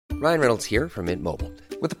Ryan Reynolds here from Mint Mobile.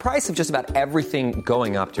 With the price of just about everything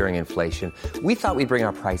going up during inflation, we thought we'd bring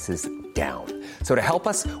our prices down. So to help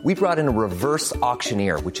us, we brought in a reverse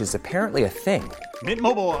auctioneer, which is apparently a thing. Mint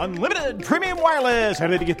Mobile Unlimited Premium Wireless. How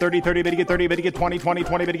to get 30, 30, bit to get 30, bit to get 20, 20,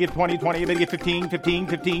 20, bit to get 20, 20, bit to get 15, 15,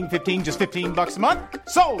 15, 15, just $15 a month?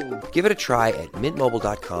 Sold! Give it a try at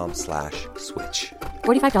mintmobile.com/switch.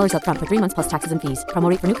 $45 up front for 3 months plus taxes and fees. Promo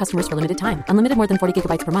rate for new customers for limited time. Unlimited more than 40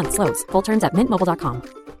 gigabytes per month. Slows full terms at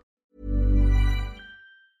mintmobile.com.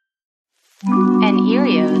 An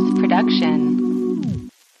Erios production.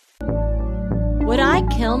 Would I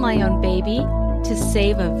kill my own baby to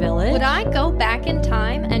save a village? Would I go back in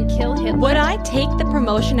time and kill Hitler? Would I take the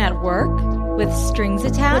promotion at work with strings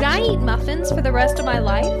attached? Would I eat muffins for the rest of my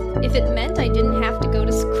life if it meant I didn't have to go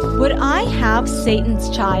to school? Would I have Satan's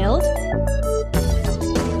child?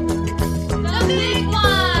 The Big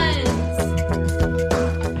Ones!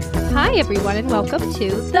 Hi, everyone, and welcome to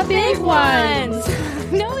The Big Ones!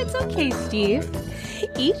 No, it's okay, Steve.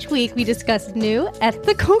 Each week we discuss new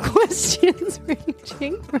ethical questions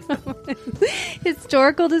ranging from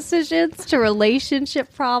historical decisions to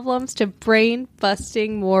relationship problems to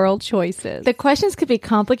brain-busting moral choices. The questions could be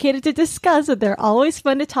complicated to discuss, but they're always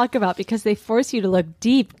fun to talk about because they force you to look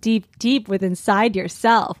deep, deep, deep within inside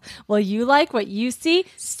yourself. Will you like what you see?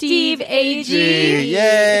 Steve Agee!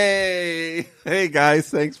 Yay! Hey guys,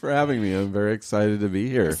 thanks for having me. I'm very excited to be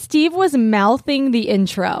here. Steve was mouthing the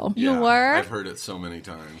intro. You were? I've heard it so many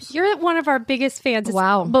times. You're one of our biggest fans.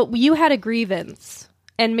 Wow. But you had a grievance.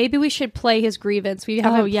 And maybe we should play his grievance. We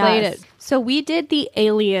haven't played it. So we did the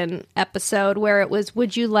Alien episode where it was,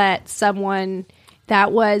 would you let someone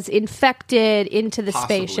that was infected into the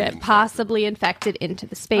spaceship, possibly infected into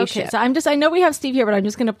the spaceship? Okay, so I know we have Steve here, but I'm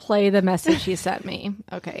just going to play the message he sent me.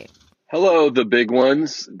 Okay. Hello, the big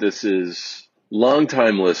ones. This is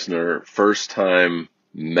longtime listener, first time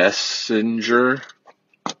messenger.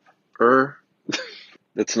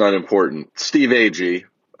 That's not important. Steve Agee.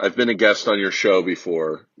 I've been a guest on your show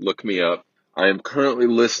before. Look me up. I am currently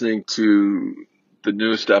listening to the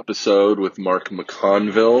newest episode with Mark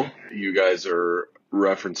McConville. You guys are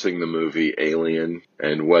referencing the movie Alien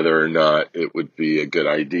and whether or not it would be a good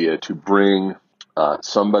idea to bring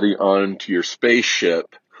somebody onto your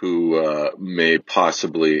spaceship who may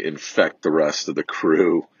possibly infect the rest of the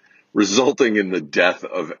crew, resulting in the death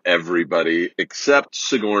of everybody except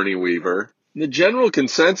Sigourney Weaver. The general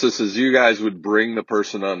consensus is you guys would bring the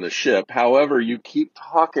person on the ship. However, you keep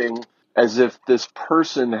talking as if this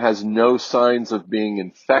person has no signs of being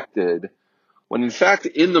infected, when in fact,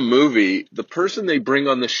 in the movie, the person they bring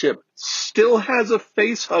on the ship still has a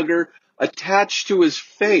face hugger attached to his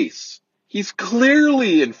face. He's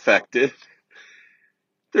clearly infected.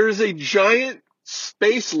 There is a giant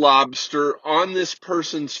space lobster on this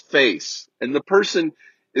person's face, and the person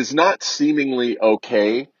is not seemingly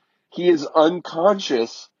okay. He is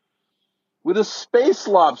unconscious with a space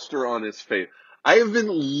lobster on his face. I have been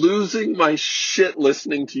losing my shit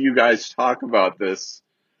listening to you guys talk about this,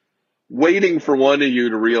 waiting for one of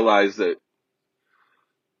you to realize that,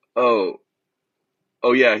 oh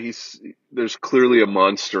yeah, there's clearly a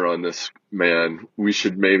monster on this man. We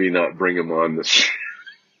should maybe not bring him on the ship.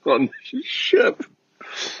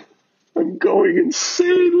 I'm going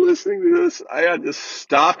insane listening to this. I had to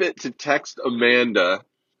stop it to text Amanda,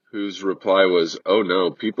 whose reply was, oh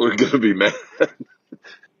no, people are going to be mad.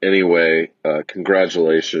 Anyway,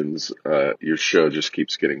 congratulations. Your show just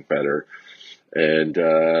keeps getting better. And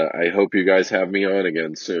I hope you guys have me on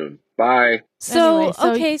again soon. Bye. So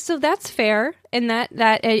that's fair. And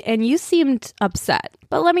and you seemed upset.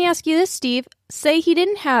 But let me ask you this, Steve. Say he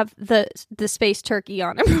didn't have the space turkey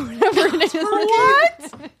on him or whatever it is.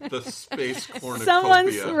 What? The space cornucopia.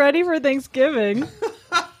 Someone's ready for Thanksgiving.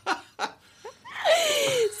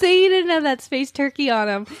 Say he didn't have that space turkey on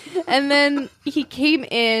him. And then he came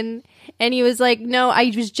in and he was like, no,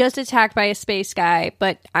 I was just attacked by a space guy,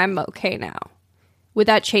 but I'm okay now. Would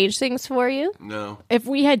that change things for you? No. If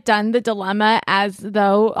we had done the dilemma as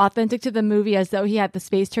though, authentic to the movie, as though he had the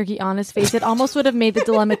space turkey on his face, it almost would have made the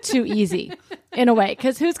dilemma too easy, in a way.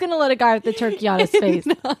 Because who's going to let a guy with the turkey on his face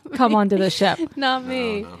come onto the ship? Not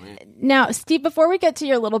me. Now, Steve, before we get to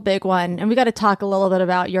your little big one, and we got to talk a little bit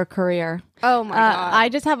about your career. Oh my God. I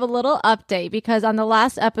just have a little update because on the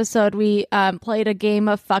last episode, we played a game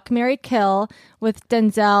of Fuck, Marry, Kill with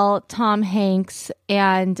Denzel, Tom Hanks,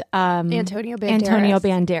 and Antonio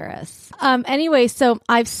Banderas. Anyway, so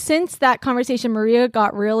I've since that conversation, Maria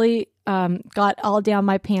got really got all down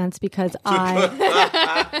my pants because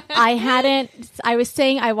I was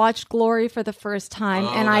saying I watched Glory for the first time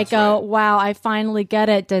and I go, wow, I finally get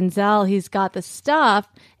it. Denzel, he's got the stuff.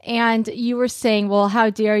 And you were saying, well, how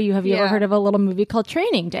dare you? Have you ever heard of a little movie called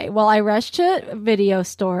Training Day? Well, I rushed to a video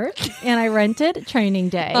store and I rented Training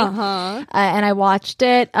Day. And I watched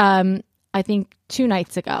it, I think 2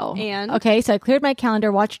 nights ago. And? Okay, so I cleared my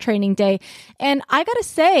calendar, watched Training Day. And I got to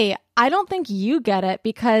say, I don't think you get it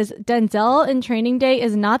because Denzel in Training Day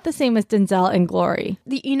is not the same as Denzel in Glory.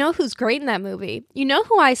 You know who's great in that movie? You know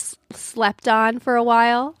who I slept on for a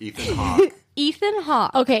while? Ethan Hawke. Ethan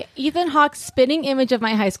Hawke. Okay, Ethan Hawke's spitting image of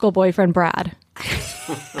my high school boyfriend, Brad.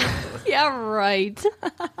 Yeah, right.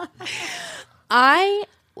 I,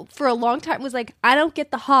 for a long time, was like, I don't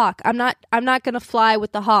get the hawk. I'm not going to fly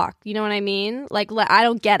with the hawk. You know what I mean? Like, I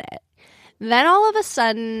don't get it. Then all of a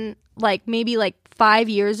sudden, like maybe like 5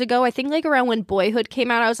 years ago, I think like around when Boyhood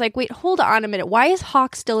came out, I was like, wait, hold on a minute. Why is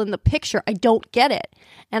Hawk still in the picture? I don't get it.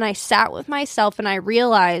 And I sat with myself and I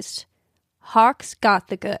realized Hawk's got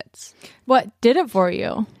the goods. What did it for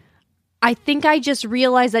you? I think I just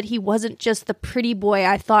realized that he wasn't just the pretty boy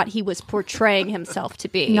I thought he was portraying himself to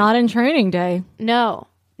be. Not in Training Day. No.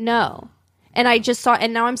 And I just saw,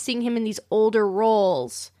 and now I'm seeing him in these older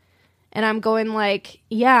roles. And I'm going like,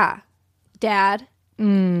 yeah, Dad.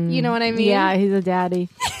 You know what I mean? Yeah, he's a daddy.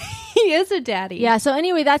 He is a daddy. Yeah, so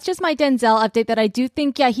anyway, that's just my Denzel update that I do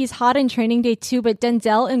think, yeah, he's hot in Training Day too, but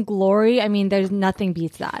Denzel in Glory, I mean, there's nothing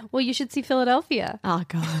beats that. Well, you should see Philadelphia. Oh,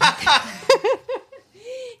 God.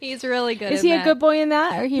 He's really good. Is he a good boy in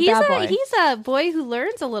that, or he a bad boy? He's a boy who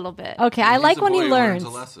learns a little bit. Okay, I like when he learns. A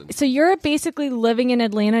lesson. So you're basically living in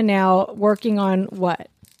Atlanta now, working on what?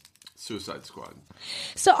 Suicide Squad.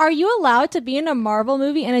 So are you allowed to be in a Marvel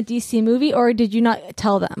movie and a DC movie, or did you not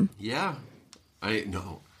tell them? Yeah. I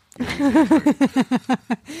know.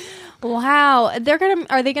 Wow.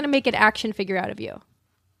 Are they gonna make an action figure out of you?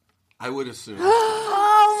 I would assume.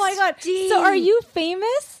 Oh my God. So are you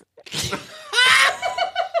famous?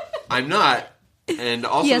 I'm not. And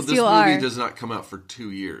also, Yes, this you movie are. does not come out for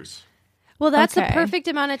 2 years. Well, that's the Okay. perfect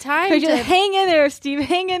amount of time. So just hang in there, Steve.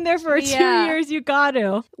 Hang in there for 2 Yeah. years. You got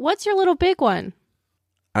to. What's your little big one?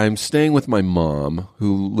 I'm staying with my mom,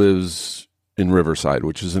 who lives in Riverside,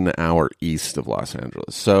 which is an hour east of Los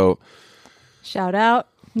Angeles. So Shout out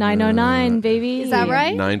 909, baby. Is that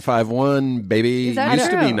right? 951, baby. Is that Used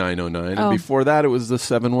to true? be 909. Oh. And before that, it was the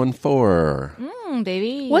 714.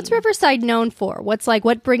 Baby. What's Riverside known for?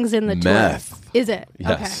 What brings in the Meth. tourists? Is it?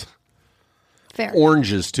 Yes. Okay. Fair.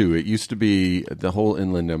 Oranges, too. It used to be, the whole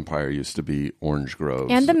Inland Empire used to be orange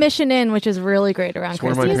groves. And the Mission Inn, which is really great around It's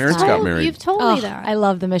where Christmas my parents time. got married. You've told Oh, me that. I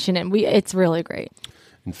love the Mission Inn. It's really great.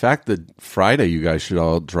 In fact, the Friday, you guys should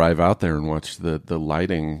all drive out there and watch the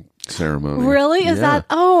lighting ceremony. Really? Is Yeah. that?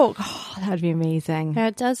 Oh, that'd be amazing.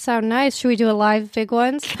 That does sound nice. Should we do a live big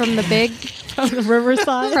ones from the big From the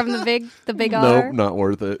Riverside. from the big R? Nope, not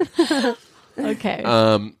worth it.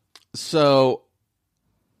 Okay. So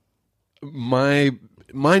mine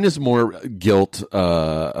is more guilt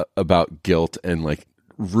about guilt and like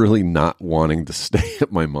really not wanting to stay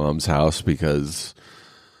at my mom's house because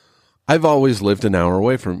I've always lived an hour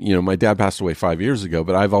away from, my dad passed away 5 years ago,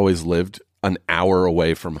 but I've always lived an hour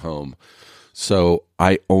away from home. So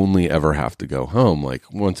I only ever have to go home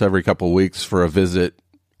like once every couple of weeks for a visit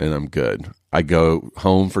and I'm good. I go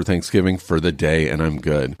home for Thanksgiving for the day and I'm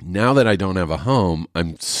good. Now that I don't have a home,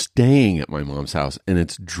 I'm staying at my mom's house and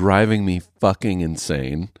it's driving me fucking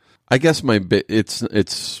insane. I guess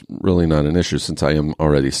it's really not an issue since I am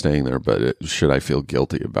already staying there, but should I feel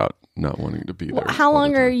guilty about not wanting to be there? How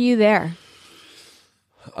long are you there?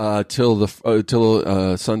 Till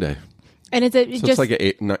Sunday. And is it So just it's like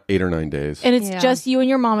 8 or 9 days. and it's Yeah. just you and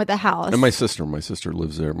your mom at the house? And my sister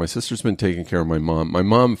lives there. My sister's been taking care of my mom. My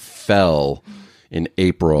mom fell in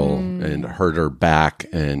April and hurt her back,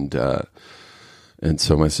 and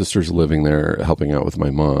so my sister's living there helping out with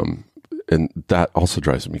my mom, and that also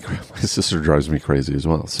drives me crazy. My sister drives me crazy as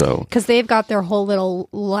well. So Because they've got their whole little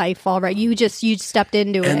life already. You stepped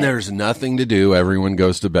into it. and there's nothing to do. Everyone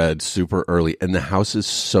goes to bed super early, and the house is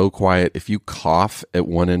so quiet. If you cough at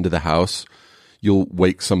one end of the house, you'll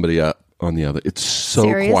wake somebody up on the other. It's so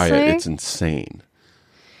Seriously? quiet. It's insane.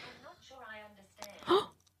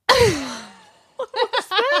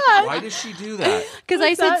 Why does she do that? Because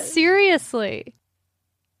I said that? seriously.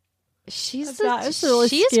 She's That's really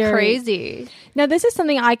she's scary. crazy. Now, this is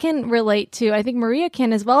something I can relate to. I think Maria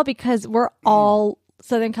can as well because we're all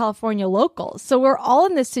Southern California locals. So we're all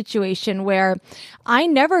in this situation where I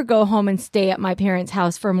never go home and stay at my parents'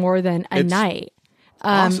 house for more than a night.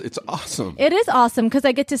 It's awesome. It is awesome because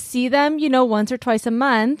I get to see them, once or twice a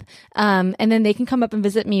month. And then they can come up and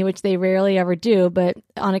visit me, which they rarely ever do, but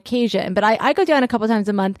on occasion. But I go down a couple times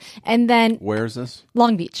a month. And then Where's this?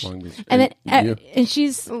 Long Beach. And then and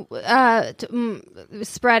she's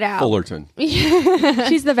spread out. Fullerton.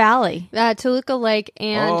 she's the Valley. Toluca Lake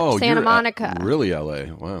and Santa Monica. Really,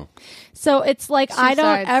 LA? Wow. So it's like I don't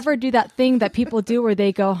sides. ever do that thing that people do where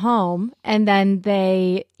they go home and then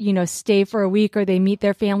they, stay for a week or they meet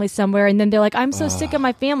their family somewhere and then they're like, I'm so sick of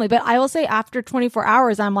my family. But I will say after 24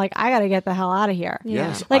 hours, I'm like, I got to get the hell out of here.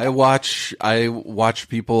 Yes, Like, I watch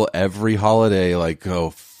people every holiday like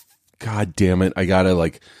go, God damn it, I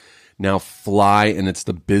gotta now fly, and it's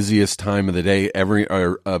the busiest time of the day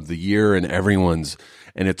of the year, and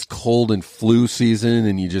it's cold and flu season,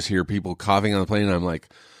 and you just hear people coughing on the plane, and I'm like,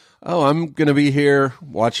 oh, I'm going to be here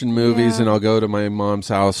watching movies and I'll go to my mom's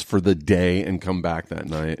house for the day and come back that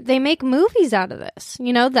night. They make movies out of this.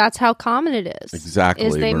 That's how common it is. Exactly,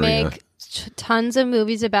 Is they Maria. make tons of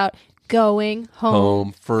movies about going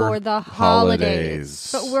home for the holidays.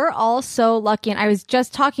 But we're all so lucky. And I was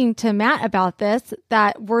just talking to Matt about this,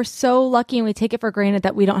 that we're so lucky and we take it for granted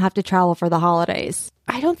that we don't have to travel for the holidays.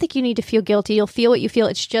 I don't think you need to feel guilty. You'll feel what you feel.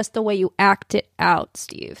 It's just the way you act it out,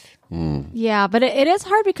 Steve. Yeah, but it is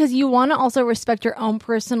hard because you want to also respect your own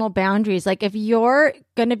personal boundaries. Like if you're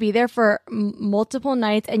going to be there for multiple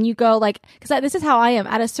nights and you go because this is how I am.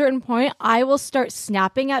 At a certain point, I will start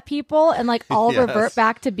snapping at people and I'll revert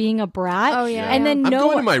back to being a brat. Oh, yeah. And then I'm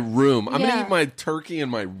going to my room. I'm going to Yeah. eat my turkey in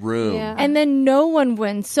my room. Yeah. And then no one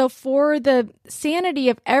wins. So for the sanity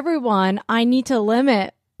of everyone, I need to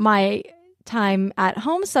limit my time at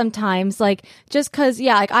home sometimes, just because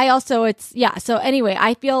so anyway,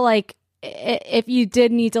 I feel like if you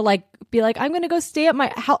did need to be I'm gonna go stay at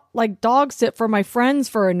my house, dog sit for my friends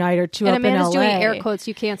for a night or two And up in Amanda's LA, doing air quotes.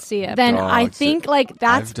 You can't see it. then I Dog think sit.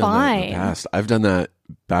 that's I've done that in the fine. past. I've done that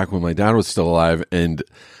back when my dad was still alive, and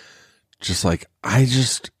just I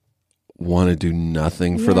just want to do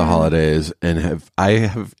nothing for the holidays, and I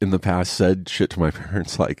have in the past said shit to my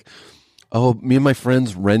parents oh, me and my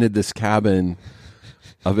friends rented this cabin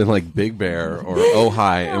up in Big Bear or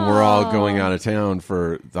Ojai, and we're all going out of town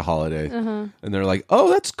for the holiday. And they're like, oh,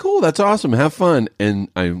 that's cool. That's awesome. Have fun. And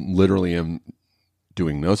I literally am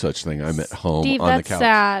doing no such thing. I'm at home Steve, on that's the couch.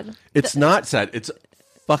 sad. It's not sad. It's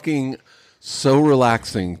fucking so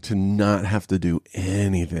relaxing to not have to do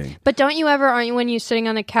anything. But don't you ever, when you're sitting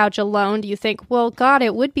on the couch alone, do you think, well, God,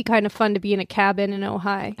 it would be kind of fun to be in a cabin in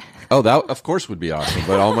Ojai? Oh, that of course would be awesome.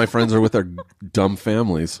 But all my friends are with their dumb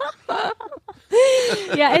families.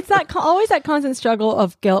 Yeah, it's always that constant struggle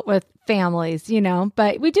of guilt with families,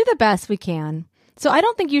 but we do the best we can. So I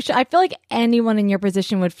don't think you should. I feel like anyone in your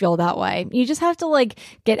position would feel that way. You just have to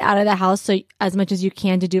get out of the house as much as you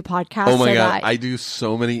can to do podcasts. Oh my God. that I do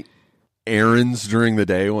so many errands during the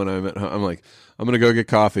day when I'm at home. I'm I'm going to go get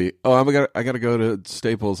coffee. Oh, I got to go to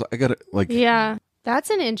Staples. I got to Yeah, that's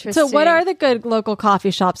an interesting. So what are the good local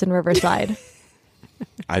coffee shops in Riverside?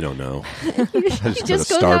 I don't know. He I just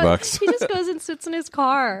go to goes Starbucks. He just goes and sits in his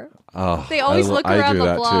car. Oh, They always look I around do the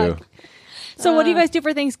that block. too. So what do you guys do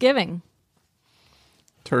for Thanksgiving?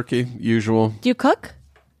 Turkey, usual. Do you cook?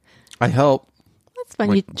 I help. That's fun.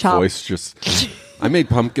 My You chop. voice just. I made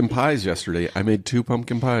pumpkin pies yesterday. I made 2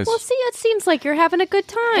 pumpkin pies. Well, see, it seems like you're having a good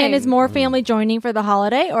time. And is more family joining for the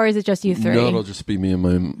holiday, or is it just you three? No, it'll just be me and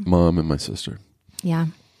my mom and my sister. Yeah.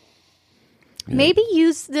 Maybe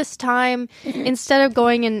use this time instead of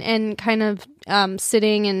going and kind of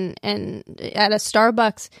sitting and at a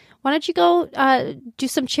Starbucks. Why don't you go do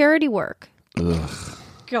some charity work?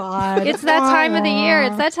 God. It's that time of the year.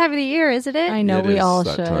 It's that time of the year, isn't it? I know It we is all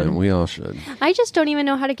that should. time. We all should. I just don't even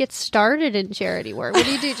know how to get started in charity work. What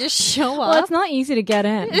do you do? Just show Well, up? it's not easy to get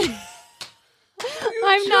in.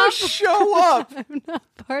 I'm not show up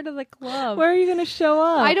part of the club. Where are you going to show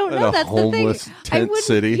up? I don't at know. a That's the thing. homeless tent wouldn't-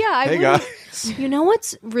 city. Yeah, I hey wouldn't- guys. You know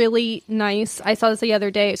what's really nice? I saw this the other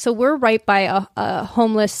day. So we're right by a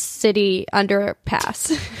homeless city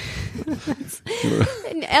underpass.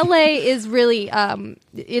 And LA is really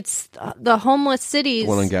it's the homeless cities.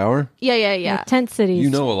 One on Gower. Yeah. Tent cities. You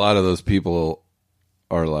know, a lot of those people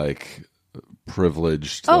are like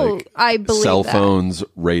privileged. Oh, like, I believe cell that. phones,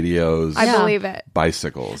 radios, I believe it.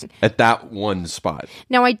 bicycles at that one spot.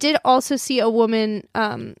 Now I did also see a woman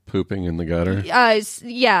Pooping in the gutter,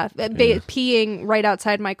 peeing right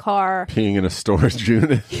outside my car. peeing in a storage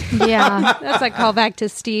unit. Yeah. That's a callback to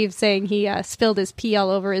Steve saying he spilled his pee all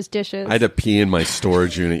over his dishes. I had to pee in my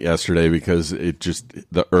storage unit yesterday because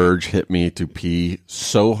the urge hit me to pee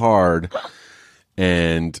so hard,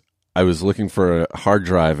 and I was looking for a hard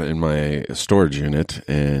drive in my storage unit,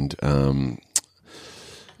 and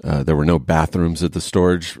there were no bathrooms at the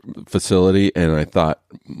storage facility, and I thought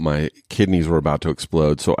my kidneys were about to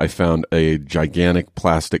explode. So I found a gigantic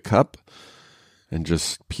plastic cup and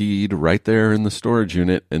just peed right there in the storage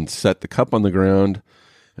unit and set the cup on the ground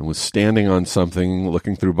and was standing on something,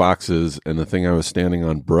 looking through boxes, and the thing I was standing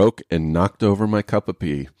on broke and knocked over my cup of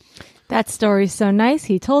pee. That story's so nice.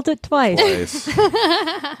 He told it twice.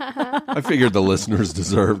 I figured the listeners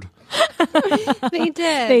deserved. They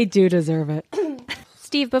did. They do deserve it.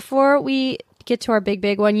 Steve, before we get to our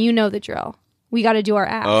big one, you know the drill. We got to do our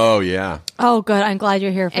app. Oh, yeah. Oh, good. I'm glad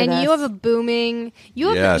you're here for and this. you have a booming. You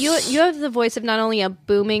have the voice of not only a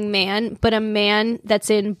booming man, but a man that's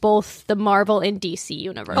in both the Marvel and DC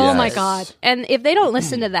universe. Oh my God! And if they don't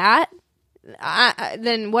listen to that,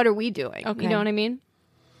 then what are we doing? Okay. You know what I mean?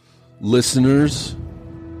 Listeners,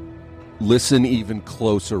 listen even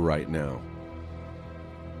closer right now.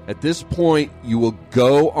 At this point, you will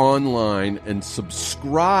go online and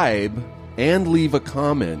subscribe and leave a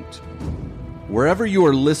comment wherever you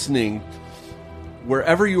are listening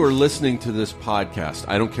to this podcast.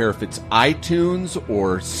 I don't care if it's iTunes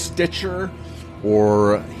or Stitcher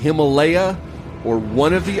or Himalaya or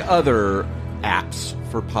one of the other apps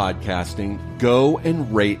for podcasting. Go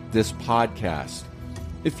and rate this podcast.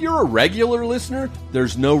 If you're a regular listener,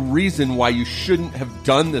 there's no reason why you shouldn't have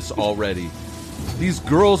done this already. These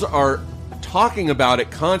girls are talking about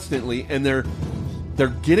it constantly, and they're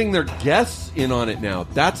getting their guests in on it now.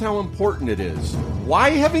 That's how important it is.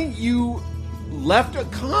 Why haven't you left a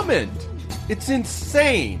comment? It's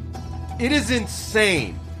insane. It is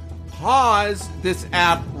insane. Pause this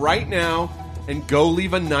app right now and go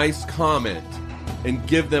leave a nice comment and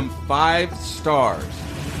give them 5 stars.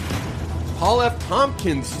 Paul F.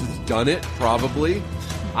 Tompkins has done it, probably.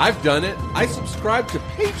 I've done it. I subscribe to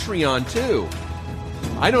Patreon, too.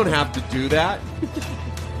 I don't have to do that.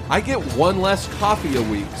 I get 1 less coffee a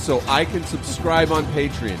week, so I can subscribe on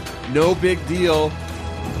Patreon. No big deal.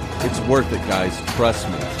 It's worth it, guys. Trust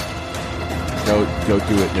me. Go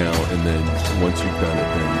do it now, and then once you've done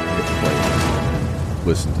it, then hit play.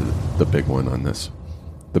 Listen to the big one on this.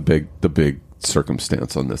 The big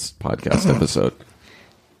circumstance on this podcast episode.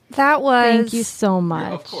 That was... Thank you so much.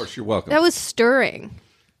 Yeah, of course, you're welcome. That was stirring.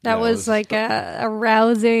 That was like a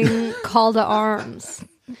rousing call to arms.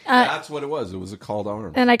 That's what it was. It was a call to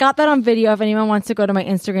arms. And I got that on video if anyone wants to go to my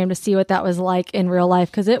Instagram to see what that was like in real life,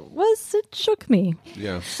 because it shook me.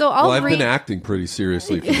 Yeah. So I've been acting pretty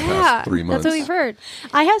seriously for the past 3 months. That's what we've heard.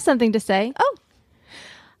 I have something to say. Oh.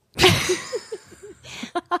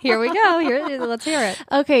 Here we go. Let's hear it.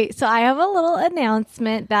 Okay, so I have a little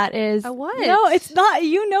announcement that is... A what? No, it's not.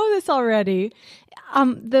 You know this already.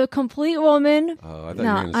 The complete woman. Oh, I thought you were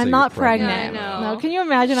no, gonna say I'm you're not pregnant. pregnant. Yeah, I know. No, can you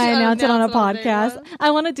imagine? I announced it on a announced it on podcast. Big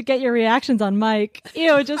I wanted to get your reactions on mic.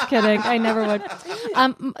 Ew, just kidding. I never would.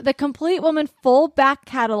 The Complete Woman full back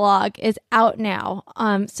catalog is out now.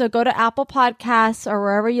 So go to Apple Podcasts or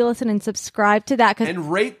wherever you listen and subscribe to that. And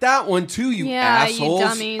rate that one too, you assholes.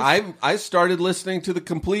 You dummies. I started listening to The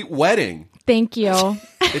Complete Wedding. Thank you.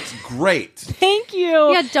 It's great. Thank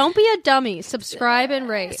you. Yeah, don't be a dummy. Subscribe and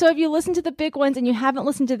rate. So if you listen to the big ones and you haven't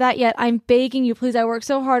listened to that yet, I'm begging you, please. I worked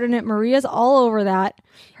so hard on it. Maria's all over that.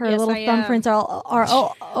 Her Yes, little I thumbprints are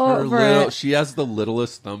all over it. She has the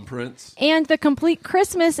littlest thumbprints. And The Complete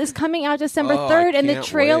Christmas is coming out December Oh, 3rd, I and the can't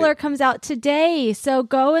trailer wait. comes out today. So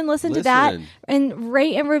go and listen to that and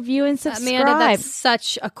rate and review and subscribe. Amanda, that's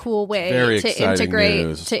such a cool way Very to exciting integrate.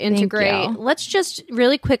 news. To integrate. you. Let's just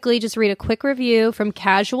really quickly just read a quick review from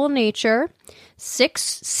Casual Nature.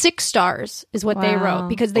 6 stars is what they Wow. wrote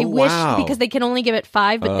because they because they can only give it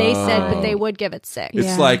 5, but they said that they would give it 6. It's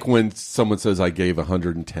Yeah. like when someone says I gave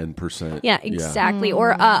 110%. Yeah, exactly.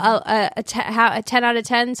 Or a 10 out of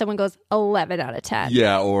 10, someone goes 11 out of 10.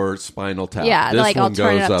 Yeah, or Spinal Tap. Yeah, this like, one I'll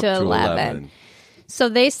turn it goes up to 11. So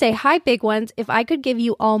they say, "Hi, big ones. If I could give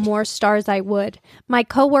you all more stars, I would. My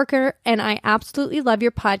coworker and I absolutely love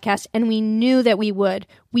your podcast, and we knew that we would.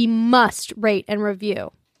 We must rate and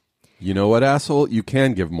review." You know what, asshole? You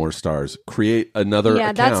can give more stars. Create another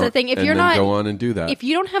account. Yeah, that's the thing. If and you're then not, go on and do that. If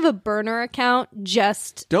you don't have a burner account,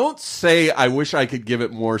 just Don't say, I wish I could give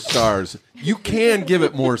it more stars. You can give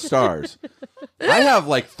it more stars. I have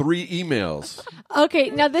like 3 emails. Okay,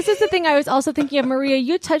 now this is the thing I was also thinking of, Maria.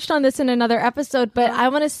 You touched on this in another episode, but I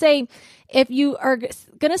want to say, if you are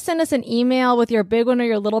going to send us an email with your big one or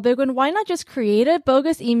your little big one, why not just create a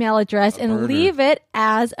bogus email address and leave it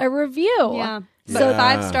as a review? yeah. Yeah. So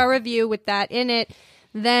 5-star review with that in it,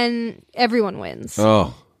 then everyone wins.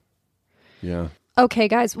 Oh, yeah. Okay,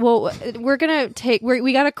 guys. Well, we're gonna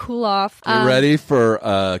we gotta cool off. Get ready for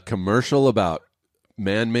a commercial about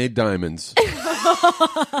man-made diamonds.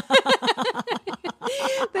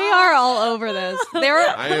 They are all over this.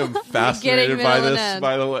 I am fascinated by this,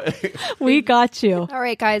 by the way. We got you. All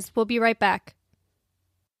right, guys, we'll be right back.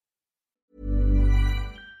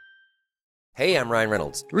 Hey, I'm Ryan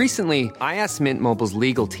Reynolds. Recently, I asked Mint Mobile's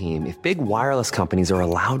legal team if big wireless companies are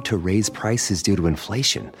allowed to raise prices due to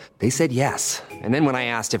inflation. They said yes. And then when I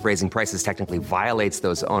asked if raising prices technically violates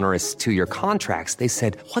those onerous 2-year contracts, they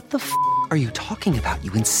said, "What the f*** are you talking about,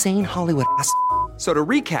 you insane Hollywood ass?" So to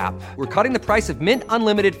recap, we're cutting the price of Mint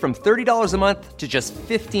Unlimited from $30 a month to just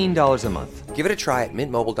 $15 a month. Give it a try at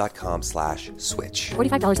mintmobile.com/switch.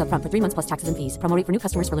 $45 up front for 3 months plus taxes and fees. Promo rate for new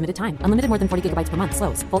customers for limited time. Unlimited more than 40 gigabytes per month.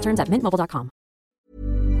 Slows full terms at mintmobile.com.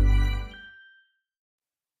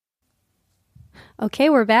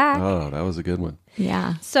 Okay, we're back. Oh, that was a good one.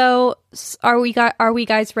 Yeah. So, are we guys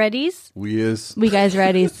readies? We guys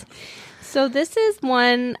readies. So this is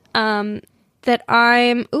one that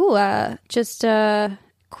I'm just a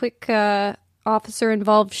quick officer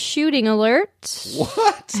involved shooting alert.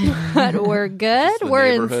 What? But we're good.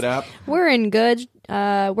 Neighborhood app? We're in good.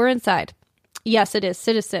 We're inside. Yes, it is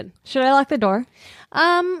Citizen. Should I lock the door?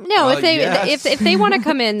 No, if they want to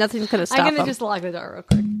come in, nothing's going to stop I'm going them. to just lock the door real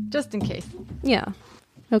quick, just in case. Yeah.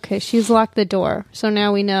 Okay, she's locked the door. So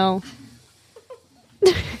now we know.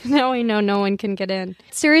 Now we know no one can get in.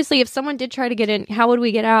 Seriously, if someone did try to get in, how would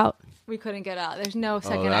we get out? We couldn't get out. There's no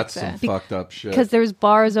second that's exit. some fucked up shit. Because there's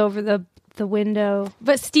bars over the window.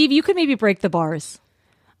 But Steve, you could maybe break the bars.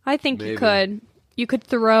 I think you could. You could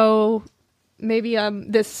throw maybe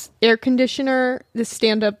this air conditioner, this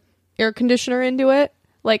stand-up air conditioner into it.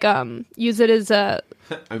 Like use it as a...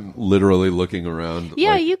 I'm literally looking around.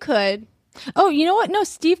 Yeah, you could. Oh, you know what? No,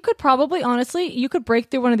 Steve could probably, honestly, you could break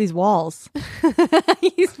through one of these walls.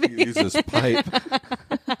 Use this pipe.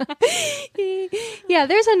 Yeah,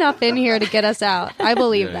 there's enough in here to get us out. I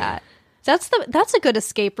believe that. That's a good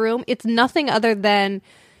escape room. It's nothing other than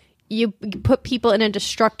you put people in a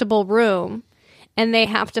destructible room and they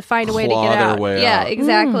have to find a way to get out. Their way yeah, out.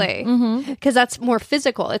 exactly. Because that's more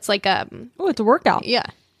physical. It's like it's a workout. Yeah.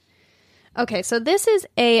 Okay, so this is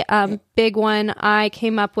a big one I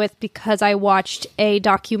came up with because I watched a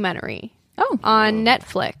documentary on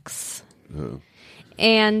Netflix. Oh.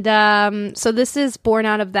 And so this is born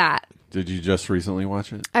out of that. Did you just recently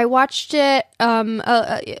watch it? I watched it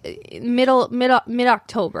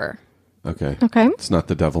mid-October. Okay. Okay. It's not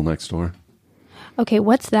The Devil Next Door. Okay,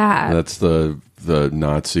 what's that? That's the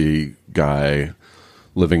Nazi guy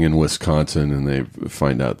living in Wisconsin, and they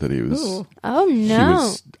find out that he was... Ooh. Oh, no. He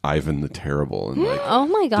was Ivan the Terrible. And Oh,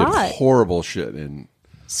 my God. did horrible shit. And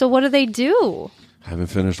So what do they do? haven't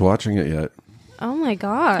finished watching it yet. Oh, my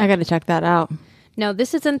God. I got to check that out. No,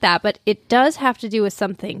 this isn't that, but it does have to do with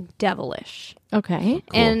something devilish. Okay.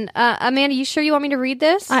 Cool. And Amanda, you sure you want me to read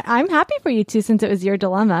this? I'm happy for you two since it was your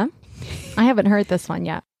dilemma. I haven't heard this one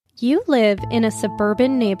yet. You live in a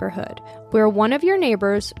suburban neighborhood where one of your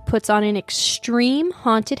neighbors puts on an extreme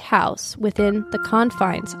haunted house within the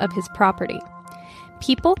confines of his property.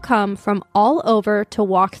 People come from all over to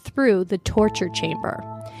walk through the torture chamber.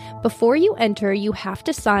 Before you enter, you have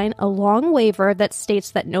to sign a long waiver that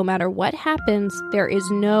states that no matter what happens, there is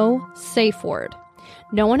no safe word.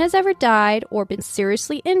 No one has ever died or been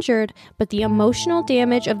seriously injured, but the emotional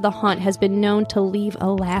damage of the haunt has been known to leave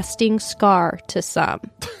a lasting scar to some.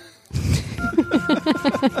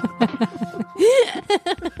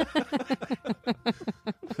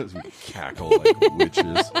 As we cackle like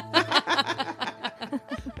witches.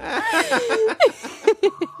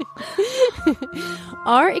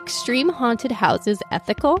 Are extreme haunted houses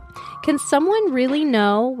ethical? Can someone really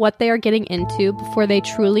know what they are getting into before they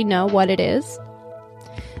truly know what it is?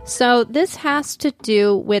 So this has to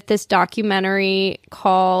do with this documentary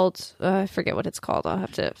called, I forget what it's called, I'll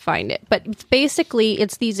have to find it. But it's basically,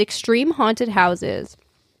 it's these extreme haunted houses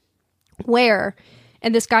where,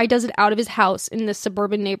 and this guy does it out of his house in this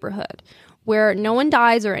suburban neighborhood, where no one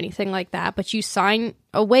dies or anything like that, but you sign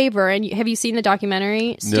a waiver. And have you seen the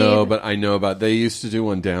documentary, Steve? No, but I know about, they used to do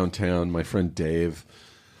one downtown. My friend Dave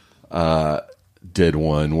did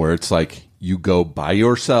one where it's like you go by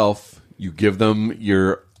yourself, you give them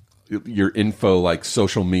your info, like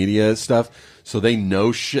social media stuff, so they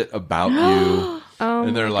know shit about you. Oh,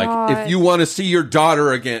 and they're like, God. if you want to see your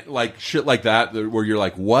daughter again, like shit like that, where you're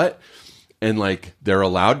like, what? And like, they're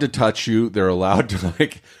allowed to touch you, they're allowed to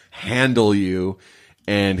like handle you.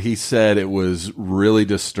 And he said it was really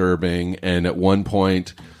disturbing. And at one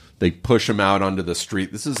point, they push him out onto the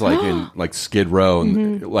street. This is like in like Skid Row,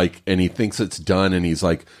 and like, and he thinks it's done, and he's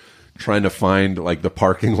like trying to find like the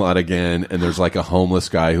parking lot again. And there's like a homeless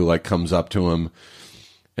guy who like comes up to him,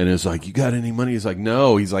 And it's like, you got any money? He's like,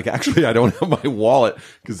 no. He's like, actually, I don't have my wallet,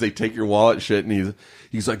 because they take your wallet shit. And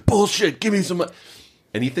he's like, bullshit, give me some money.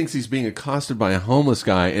 And he thinks he's being accosted by a homeless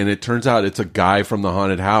guy. And it turns out it's a guy from the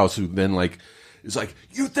haunted house who then like is like,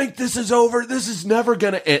 you think this is over? This is never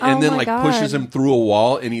going to end. And then like pushes him through a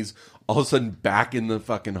wall. And he's all of a sudden back in the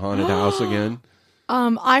fucking haunted house again.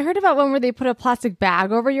 I heard about one where they put a plastic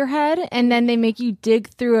bag over your head and then they make you dig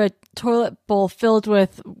through a toilet bowl filled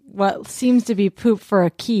with what seems to be poop for a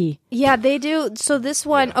key. Yeah, they do. So this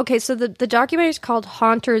one, okay, so the documentary is called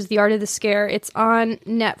Haunters, The Art of the Scare. It's on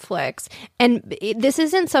Netflix. And this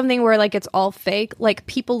isn't something where like it's all fake. Like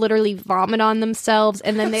people literally vomit on themselves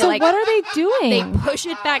and then they so what are they doing? They push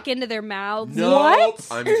it back into their mouths. No, What?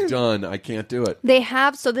 I'm done. I can't do it. They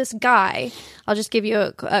have, so this guy, I'll just give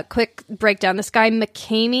you a quick breakdown. This guy,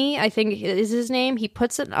 McCamey, I think is his name. He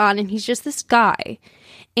puts it on and he's just this guy.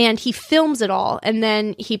 And he films it all, and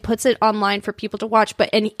then he puts it online for people to watch.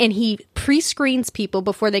 And he pre-screens people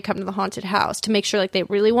before they come to the haunted house to make sure, like, they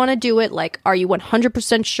really want to do it. Like, are you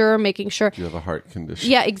 100% sure? Making sure You have a heart condition.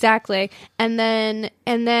 Yeah, exactly. And then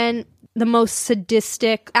the most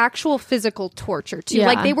sadistic, actual physical torture too. Yeah.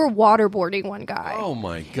 Like they were waterboarding one guy. Oh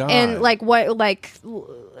my God. And like what? Like,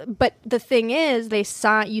 but the thing is,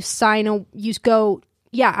 you go.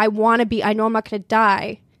 Yeah, I want to be. I know I'm not going to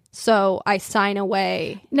die. So I sign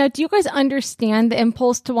away. Now, do you guys understand the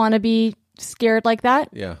impulse to want to be scared like that?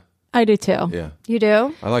 Yeah. I do too. Yeah. You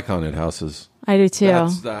do? I like haunted houses. I do too.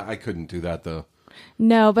 I couldn't do that though.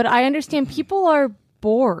 No, but I understand people are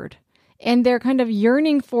bored and they're kind of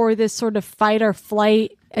yearning for this sort of fight or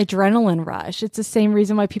flight adrenaline rush. It's the same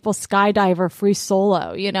reason why people skydive or free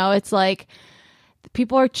solo. You know, it's like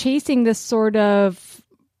people are chasing this sort of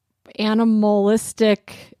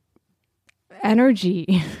animalistic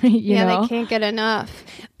energy. you know? They can't get enough.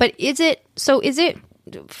 But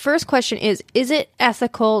first question is it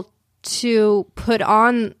ethical to put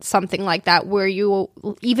on something like that where you,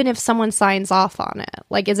 even if someone signs off on it,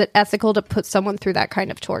 like, is it ethical to put someone through that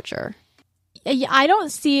kind of torture? Yeah, I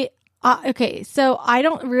don't see okay, so I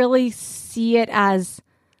don't really see it as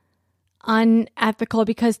unethical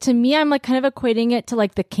because to me I'm like kind of equating it to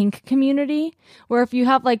like the kink community where if you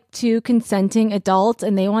have like two consenting adults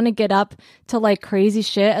and they want to get up to like crazy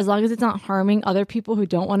shit, as long as it's not harming other people who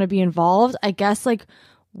don't want to be involved, I guess like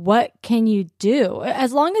what can you do?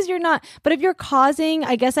 As long as you're not, but if you're causing,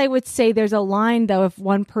 I guess I would say there's a line though if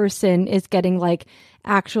one person is getting like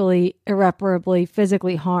actually irreparably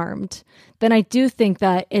physically harmed, then I do think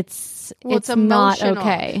that it's not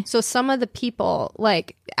okay. So some of the people,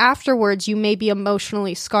 like afterwards, you may be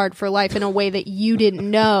emotionally scarred for life in a way that you didn't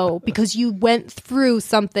know because you went through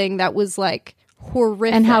something that was like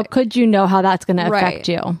horrific. And how could you know how that's going to affect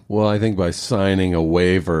you? Well, I think by signing a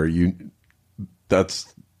waiver,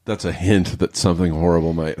 that's a hint that something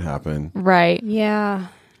horrible might happen. Right. Yeah.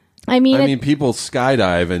 I mean, people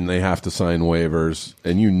skydive and they have to sign waivers,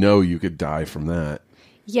 and you could die from that.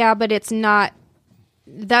 Yeah, but it's not.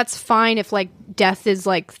 That's fine if like death is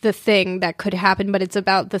like the thing that could happen, but it's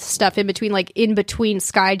about the stuff in between, like in between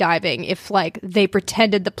skydiving. If like they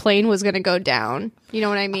pretended the plane was going to go down, you know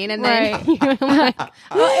what I mean? And then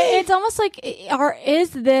it's almost like,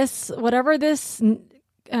 is this whatever this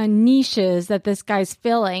niches that this guy's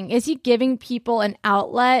filling, is he giving people an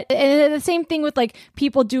outlet? And the same thing with like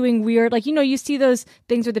people doing weird, like, you know, you see those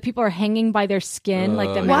things where the people are hanging by their skin,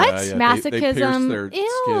 like the masochism, they pierce their skin.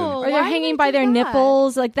 Or they're hanging by their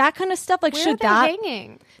nipples, like that kind of stuff. Like, where are they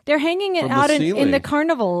hanging? They're hanging it From out the in the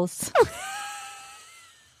carnivals.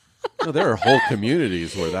 No, there are whole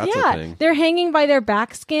communities where that's a thing. They're hanging by their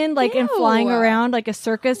back skin, like, and flying around like a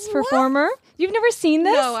circus performer. You've never seen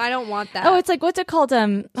this? No, I don't want that. Oh, it's like, what's it called?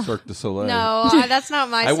 Cirque du Soleil. No, that's not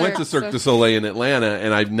my. I went to Cirque du Soleil in Atlanta,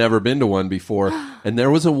 and I've never been to one before. And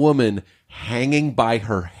there was a woman hanging by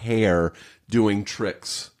her hair doing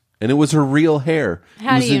tricks, and it was her real hair.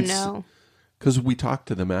 How do you know? Because we talked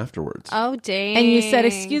to them afterwards. Oh, dang. And you said,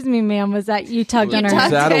 "Excuse me, ma'am, was that you tugged on her hair?"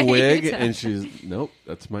 Is that a wig? And she's, nope,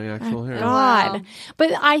 that's my actual hair. God. Wow.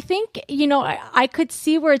 But I think, you know, I could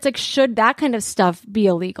see where it's like, should that kind of stuff be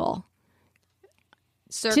illegal?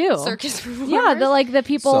 Too. Circus performers? Yeah, the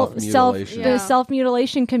people Self-mutilation.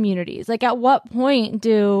 self-mutilation communities. Like, at what point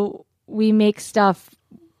do we make stuff,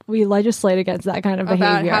 we legislate against that kind of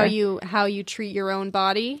about behavior? how you treat your own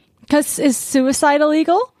body? Because is suicide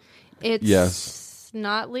illegal? It's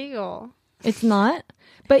not legal. It's not.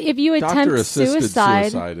 But if you attempt Doctor-assisted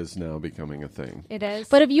suicide is now becoming a thing. It is.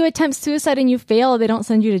 But if you attempt suicide and you fail, they don't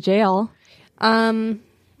send you to jail. No,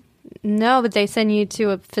 but they send you to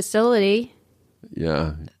a facility.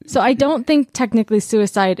 Yeah. So I don't think technically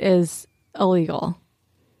suicide is illegal.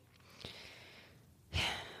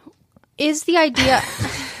 is the idea...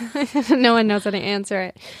 No one knows how to answer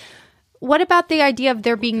it. What about the idea of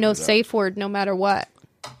there being no safe word no matter what?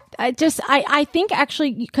 I think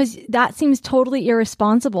actually, because that seems totally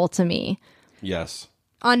irresponsible to me. Yes.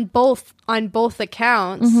 On both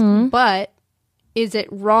accounts, but is it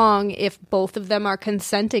wrong if both of them are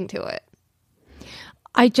consenting to it?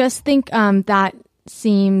 I just think that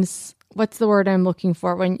seems, what's the word I'm looking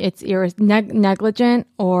for, when it's negligent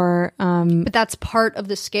or... But that's part of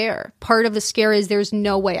the scare. Part of the scare is there's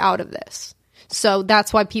no way out of this. So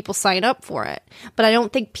that's why people sign up for it. But I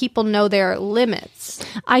don't think people know their limits.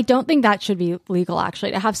 I don't think that should be legal,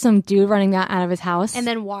 actually, to have some dude running that out of his house. And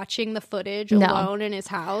then watching the footage alone in his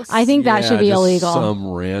house. I think that should be just illegal.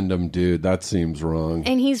 Some random dude. That seems wrong.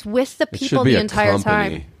 And he's with the It should people be the a entire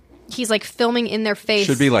company. time. He's like filming in their face.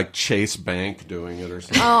 Should be like Chase Bank doing it or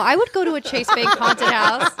something. Oh, I would go to a Chase Bank haunted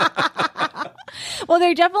house. Well,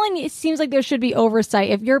 there definitely, it seems like there should be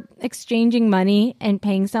oversight. If you're exchanging money and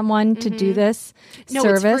paying someone to do this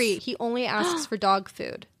service. It's free. He only asks for dog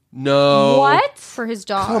food. No. What? For his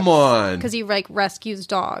dogs. Come on. Because he like rescues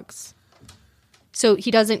dogs. So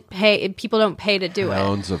he doesn't pay. People don't pay to do it.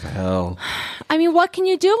 Hounds of hell. I mean, what can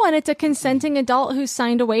you do when it's a consenting adult who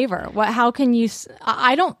signed a waiver? How can you?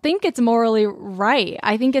 I don't think it's morally right.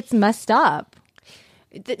 I think it's messed up.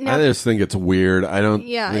 I just think it's weird. I don't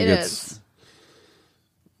think it's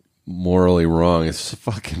morally wrong. It's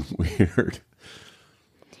fucking weird.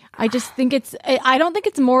 I just think I don't think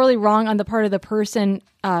it's morally wrong on the part of the person,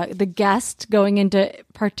 the guest going in to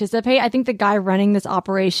participate. I think the guy running this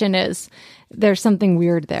operation there's something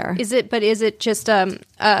weird there. Is it just,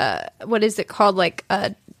 what is it called? Like,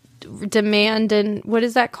 demand and, what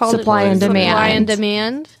is that called? Supply and demand. Supply and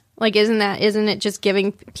demand. Like, isn't it just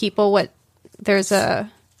giving people what there's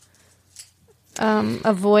a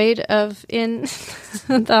void of in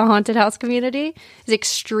the haunted house community is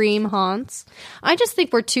extreme haunts. I just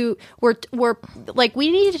think we're like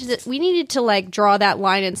we needed to like draw that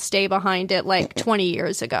line and stay behind it like 20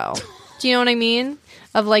 years ago. Do you know what I mean?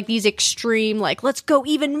 Of like these extreme, like let's go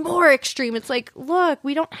even more extreme. It's like, look,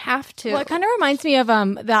 we don't have to. Well, it kind of reminds me of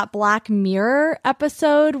that Black Mirror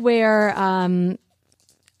episode where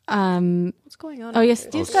what's going on? oh yes,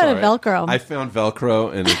 Steve's got a Velcro. I found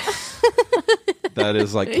Velcro and that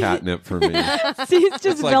is like catnip for me. Steve's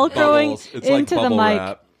just like Velcroing it's like into the bubble mic.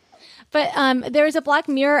 wrap. But there's a Black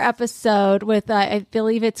Mirror episode with, I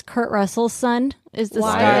believe it's Kurt Russell's son is the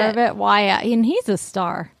star of it. Wyatt. And he's a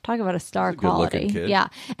star. Talk about a star quality. Kid. Yeah.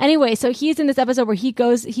 Anyway, so he's in this episode where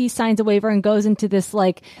he signs a waiver and goes into this,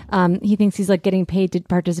 like, he thinks he's like getting paid to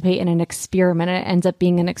participate in an experiment, and it ends up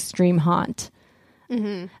being an extreme haunt.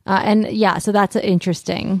 Mm-hmm. And yeah, so that's an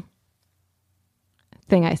interesting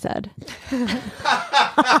thing I said.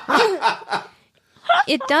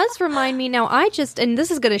 It does remind me now. And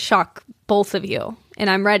this is going to shock both of you, and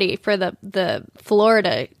I'm ready for the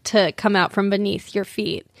Florida to come out from beneath your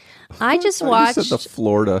feet. I just watched You said the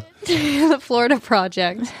Florida, the Florida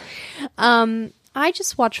Project. I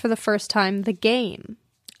just watched for the first time The Game.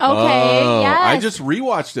 Okay. Oh, yes. I just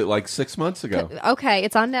rewatched it like 6 months ago. Okay,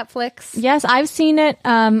 it's on Netflix. Yes, I've seen it.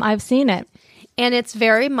 And it's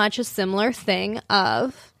very much a similar thing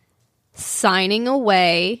of signing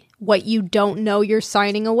away what you don't know you're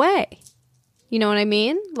signing away. You know what I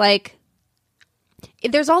mean? Like,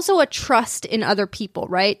 there's also a trust in other people,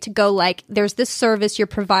 right? To go like, there's this service you're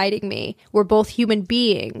providing me. We're both human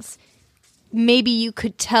beings. Maybe you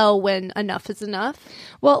could tell when enough is enough.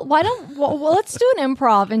 Well, let's do an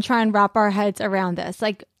improv and try and wrap our heads around this.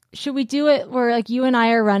 Like, should we do it where like you and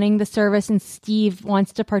I are running the service and Steve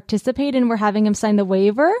wants to participate and we're having him sign the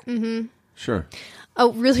waiver? Mm-hmm. Sure.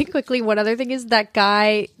 Oh, really quickly, one other thing is that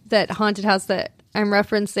guy, that haunted house that I'm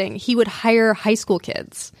referencing, he would hire high school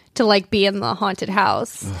kids to like be in the haunted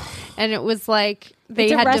house. And it was like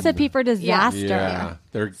it's a recipe for disaster.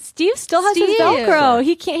 Yeah. Steve still has his Velcro.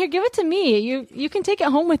 He can't. Here, give it to me. You can take it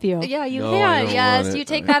home with you. Yeah, you No, can. I don't Yes, want it. you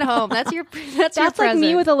take that home. That's your That's your like present.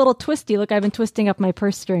 me with a little twisty. Look, I've been twisting up my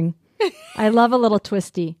purse string. I love a little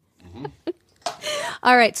twisty.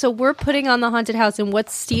 All right, so we're putting on the haunted house, and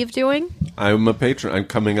what's Steve doing? I'm a patron. I'm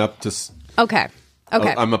coming up to. Okay.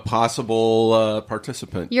 I'm a possible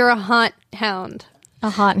participant. You're a haunt hound. A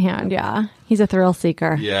hot hand, yeah. He's a thrill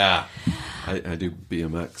seeker. Yeah. I do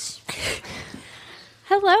BMX.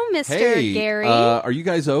 Hello, Mr. Hey, Gary. are you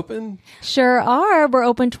guys open? Sure are. We're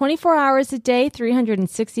open 24 hours a day,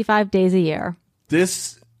 365 days a year.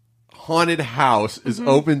 This haunted house is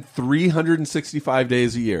open 365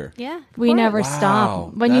 days a year. Yeah. We never Wow,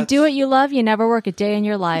 stop. When you do what you love, you never work a day in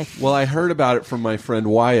your life. Well, I heard about it from my friend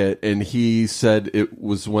Wyatt, and he said it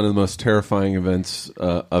was one of the most terrifying events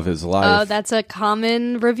of his life. Oh, that's a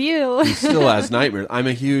common review. He still has nightmares. I'm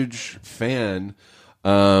a huge fan.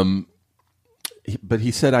 But he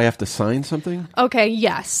said I have to sign something? Okay,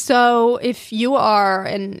 yes. So if you are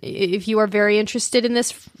very interested in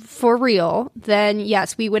this for real, then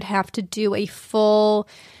yes, we would have to do a full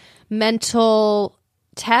mental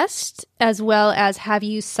test as well as have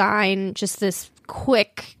you sign just this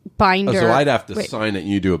quick binder. So I'd have to sign it and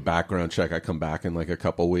you do a background check. I come back in like a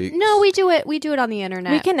couple weeks. No, we do it on the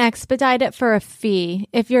internet. We can expedite it for a fee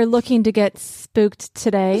if you're looking to get spooked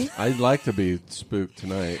today. I'd like to be spooked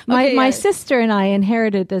tonight. My sister and I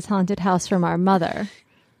inherited this haunted house from our mother.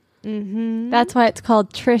 Mm-hmm. That's why it's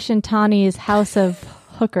called Trish and Tawny's House of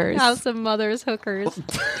Hookers. House of Mother's Hookers.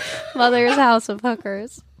 Mother's House of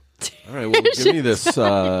Hookers. All right, well, give me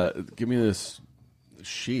this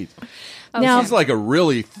sheet. Now, This is like a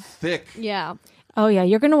really thick. Yeah. Oh, yeah.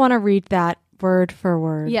 You're going to want to read that word for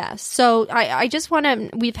word. Yeah. So I just want to,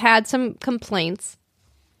 we've had some complaints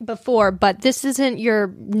before, but this isn't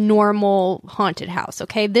your normal haunted house.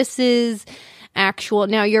 Okay. This is actual.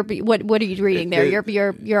 Now what are you reading there?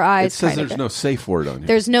 Your eyes. It says there's no safe word on here.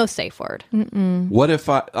 There's no safe word. What if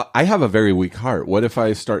I have a very weak heart? What if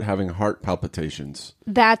I start having heart palpitations?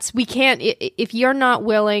 We can't, if you're not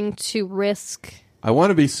willing to risk. I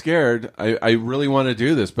want to be scared. I really want to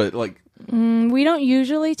do this, but like. We don't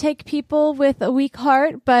usually take people with a weak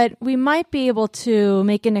heart, but we might be able to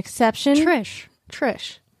make an exception.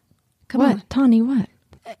 Trish. Come on. Tawny, what?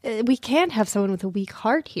 We can't have someone with a weak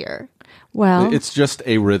heart here. Well, it's just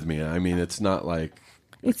arrhythmia. I mean, it's not like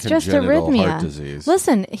it's just congenital arrhythmia. Heart disease.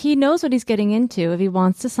 Listen, he knows what he's getting into if he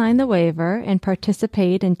wants to sign the waiver and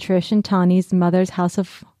participate in Trish and Tawny's mother's house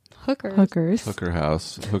of hookers. Hooker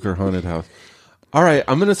house. Hooker haunted house. All right,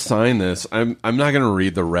 I'm going to sign this. I'm not going to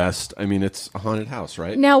read the rest. I mean, it's a haunted house,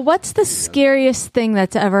 right? Now, what's the scariest thing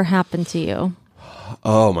that's ever happened to you?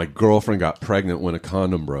 Oh, my girlfriend got pregnant when a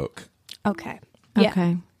condom broke. Okay. Yeah.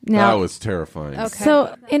 Okay. Now, that was terrifying. Okay.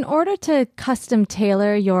 So, in order to custom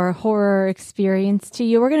tailor your horror experience to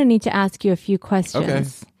you, we're going to need to ask you a few questions. Okay.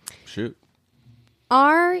 Shoot.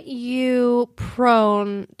 Are you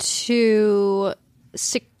prone to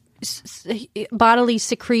bodily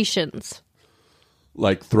secretions?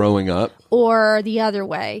 Like throwing up? Or the other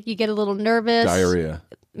way? You get a little nervous? Diarrhea.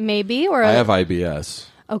 Maybe? Or I have IBS.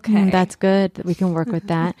 Okay. That's good. We can work with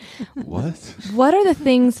that. What?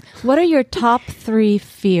 What are your top 3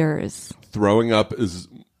 fears? Throwing up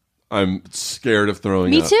I'm scared of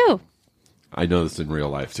throwing up. Me too. I know this in real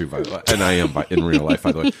life too, by the way. And I am in real life,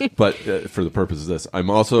 by the way. But for the purpose of this, I'm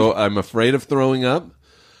afraid of throwing up.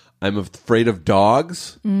 I'm afraid of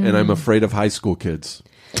dogs. And I'm afraid of high school kids.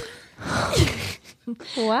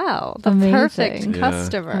 Wow, the Amazing. perfect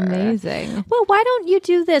customer. Amazing. Well, why don't you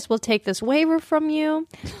do this? We'll take this waiver from you.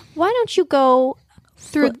 Why don't you go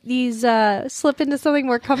through these, slip into something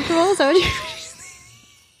more comfortable? Is that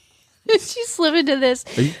what you slip into this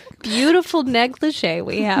beautiful negligee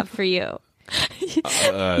we have for you?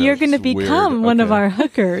 You're going to become weird. one of Okay. our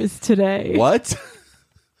hookers today. What?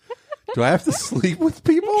 Do I have to sleep with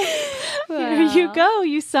people? Here you go.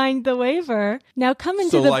 You signed the waiver. Now come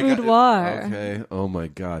into the boudoir. Okay. Oh my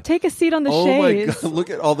God. Take a seat on the Oh chaise. my God. Look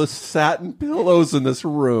at all the satin pillows in this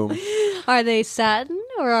room. Are they satin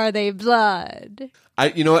or are they blood?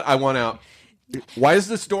 You know what? I want out. Why is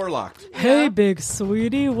this door locked? Hey, big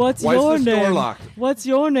sweetie, what's Why is your this name? door locked? What's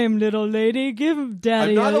your name, little lady? Give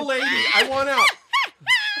daddy I'm not a lady. I want out.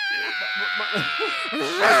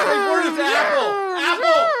 Where is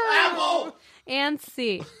Apple? And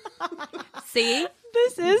C. See?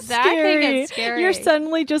 This is That can scary. get scary. You're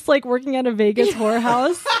suddenly just like working at a Vegas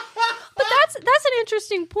whorehouse. But that's an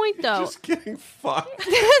interesting point, though. Just getting fucked.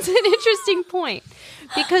 That's an interesting point.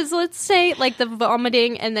 Because let's say, like, the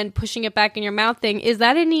vomiting and then pushing it back in your mouth thing, is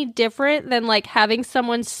that any different than, like, having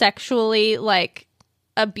someone sexually, like,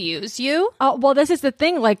 abuse you? Oh, well, this is the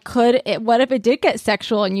thing. Like, what if it did get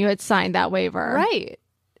sexual and you had signed that waiver? Right.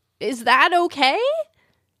 Is that okay?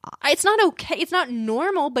 It's not okay. It's not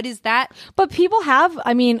normal, but is that... But people have,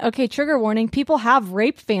 trigger warning, people have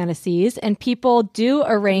rape fantasies and people do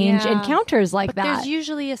arrange Yeah. encounters like But that. there's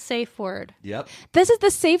usually a safe word. Yep. This is the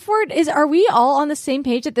safe word. Are we all on the same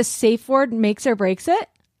page that the safe word makes or breaks it?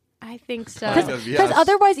 I think so. Kind of, Because yes.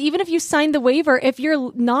 otherwise, even if you sign the waiver, if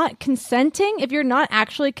you're not consenting, if you're not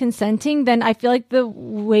actually consenting, then I feel like the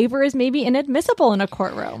waiver is maybe inadmissible in a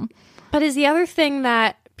courtroom. But is the other thing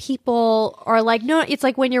that people are like, no, it's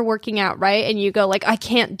like when you're working out, right? And you go like, I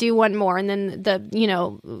can't do one more. And then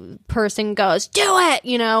the, person goes, do it,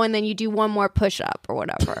 and then you do one more push up or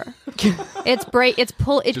whatever.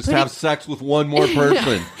 Have sex with one more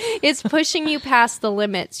person. It's pushing you past the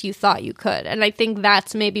limits you thought you could. And I think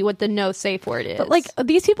that's maybe what the no safe word is. But like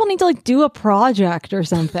these people need to like do a project or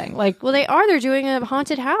something. Like, well, they're doing a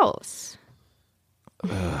haunted house.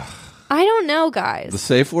 I don't know, guys. The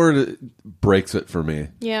safe word breaks it for me.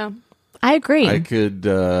 Yeah. I agree. I could,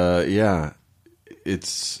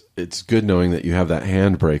 It's good knowing that you have that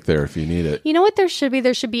handbrake there if you need it. You know what there should be?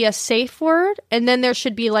 There should be a safe word, and then there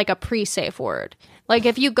should be like a pre-safe word. Like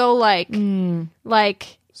if you go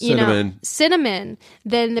cinnamon,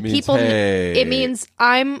 then the people, hey. it means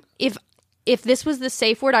if this was the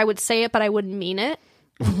safe word, I would say it, but I wouldn't mean it.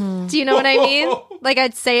 Do you know what I mean? Like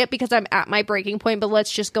I'd say it because I'm at my breaking point, but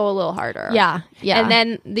let's just go a little harder. Yeah. And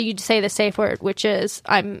then you'd say the safe word, which is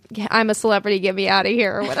I'm a celebrity, get me out of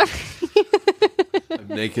here or whatever. I'm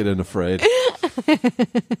naked and afraid.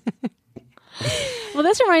 Well,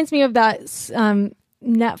 this reminds me of that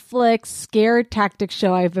Netflix scare tactics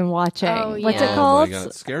show I've been watching. Oh, yeah. What's it Oh called? my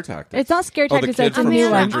God, scare tactics. It's not scare tactics. kid It's a from new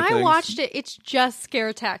one. Stranger I Things. watched it. It's just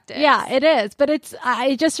scare tactics. Yeah, it is. But it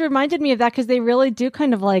just reminded me of that because they really do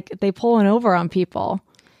kind of like, they pull one over on people.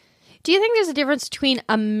 Do you think there's a difference between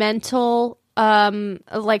a mental,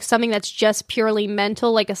 like something that's just purely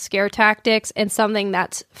mental, like a scare tactics, and something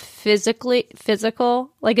that's physical?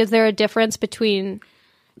 Like, is there a difference between?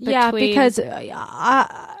 Yeah, because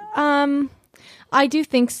I do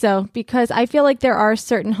think so, because I feel like there are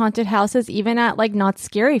certain haunted houses, even at like Knott's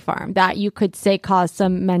Scary Farm, that you could say cause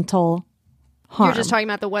some mental harm. You're just talking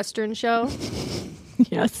about the Western show.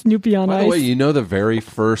 Yeah, Snoopy on By Ice. the way, the very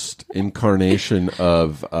first incarnation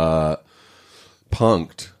of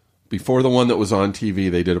Punk'd, before the one that was on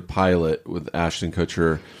TV, they did a pilot with Ashton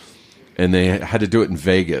Kutcher, and they had to do it in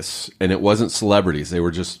Vegas, and it wasn't celebrities; they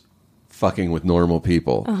were just fucking with normal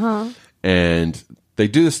people. And they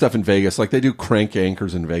do this stuff in Vegas, like they do crank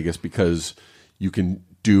anchors in Vegas because you can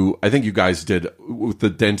do. I think you guys did with the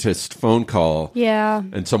dentist phone call. Yeah.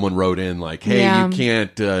 And someone wrote in like, "Hey, Yeah. you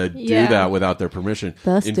can't do that without their permission."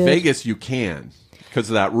 Busted. In Vegas, you can, because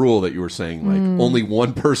of that rule that you were saying. Like, only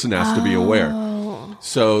one person has to be aware.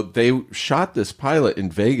 So they shot this pilot in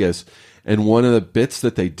Vegas, and one of the bits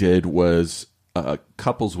that they did was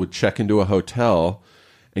couples would check into a hotel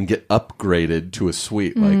and get upgraded to a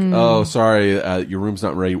suite. Like, oh, sorry, your room's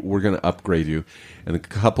not ready. We're going to upgrade you. And the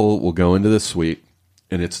couple will go into the suite,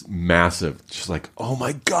 and it's massive. Just like, oh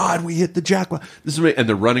my God, we hit the jackpot. This is great. And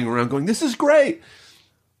they're running around going, this is great.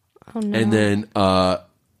 Oh, no. And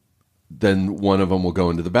then one of them will go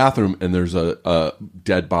into the bathroom, and there's a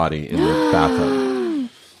dead body in the bathtub.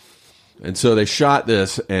 And so they shot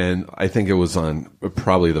this, and I think it was on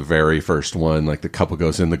probably the very first one. Like the couple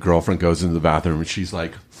goes in, the girlfriend goes into the bathroom, and she's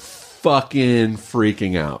like fucking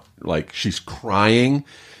freaking out. Like she's crying,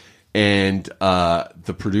 and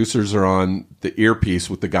the producers are on the earpiece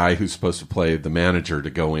with the guy who's supposed to play the manager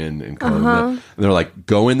to go in and calm him down. And they're like,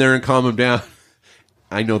 go in there and calm him down.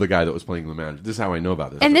 I know the guy that was playing the manager. This is how I know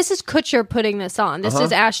about this. And this is Kutcher putting this on. This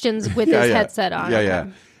is Ashton's with his headset on. Yeah, Okay. yeah.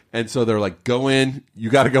 And so they're like, go in. You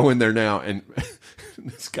got to go in there now. And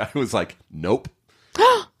this guy was like, nope.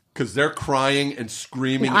 Because they're crying and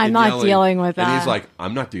screaming I'm and not yelling. dealing with And that. he's like,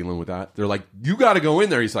 I'm not dealing with that. They're like, you got to go in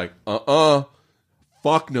there. He's like,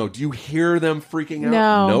 fuck no. Do you hear them freaking out?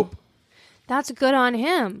 No. Nope. That's good on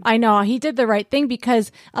him. I know he did the right thing,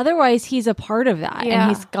 because otherwise he's a part of that, Yeah. and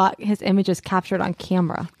he's got his images captured on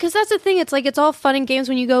camera. Because that's the thing. It's like, it's all fun and games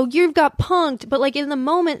when you go, you've got punked. But like in the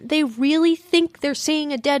moment, they really think they're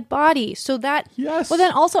seeing a dead body. So that... Yes. Well,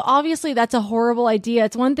 then also, obviously, that's a horrible idea.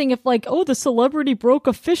 It's one thing if like, oh, the celebrity broke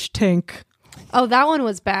a fish tank. Oh, that one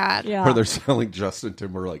was bad. Yeah. Or they're selling Justin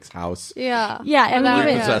Timberlake's house. Yeah. Yeah, and That-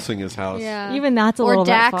 even, Repossessing his house. Yeah. even that's a Or little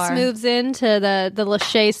Dax bit far. moves into the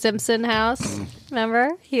Lachey Simpson house. Remember?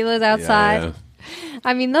 He lives outside. Yeah.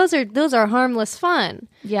 I mean, those are harmless fun.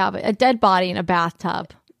 Yeah, but a dead body in a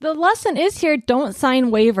bathtub. The lesson is here: don't sign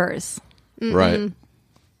waivers. Right.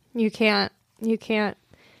 You can't.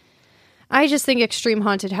 I just think extreme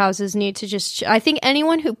haunted houses need to just... I think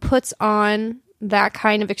anyone who puts on that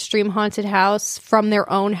kind of extreme haunted house from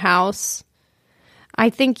their own house, I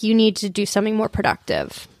think you need to do something more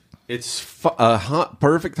productive. It's a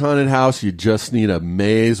perfect haunted house. You just need a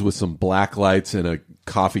maze with some black lights and a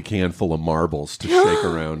coffee can full of marbles to shake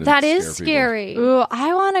around. And That is scare people. scary. Ooh,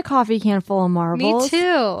 I want a coffee can full of Me marbles. too.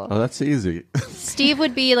 Oh, that's easy. Steve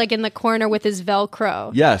would be like in the corner with his Velcro.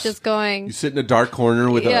 Yes. Just going... You sit in a dark corner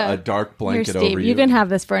with Yeah. a dark Here, blanket Steve, over you. you can have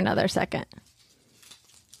this for another second.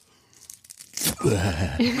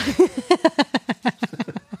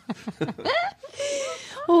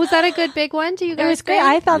 Well, was that a good big one? Do you guys? It was great. think?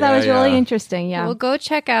 I thought that Yeah, was really yeah. interesting. Yeah. Well, go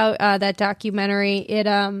check out that documentary.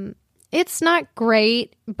 It's not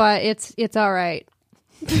great, but it's all right.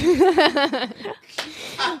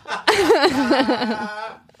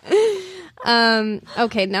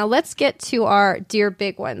 Okay, now let's get to our dear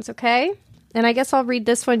big ones, okay? And I guess I'll read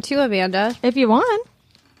this one too, Amanda. If you want.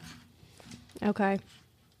 Okay.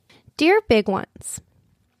 Dear big ones.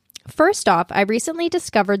 First off, I recently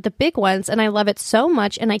discovered the big ones and I love it so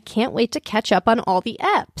much and I can't wait to catch up on all the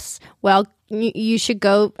eps. Well, you should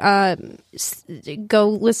go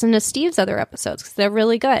listen to Steve's other episodes because they're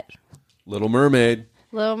really good. Little Mermaid.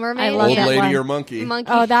 Little Mermaid. I love Old that lady one. or monkey.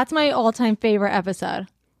 Monkey. Oh, that's my all-time favorite episode.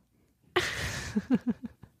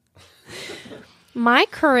 My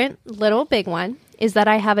current little big one is that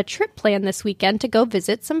I have a trip planned this weekend to go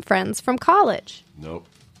visit some friends from college. Nope.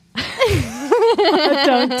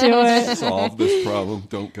 Don't do it. Solve this problem.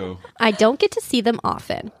 Don't go. I don't get to see them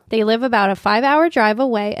often. They live about a 5-hour drive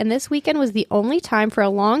away, and this weekend was the only time for a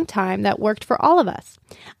long time that worked for all of us.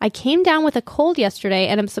 I came down with a cold yesterday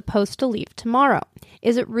and am supposed to leave tomorrow.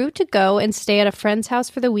 Is it rude to go and stay at a friend's house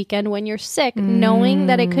for the weekend when you're sick, knowing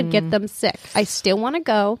that it could get them sick? I still want to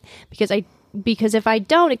go because if I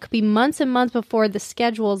don't, it could be months and months before the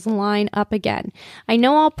schedules line up again. I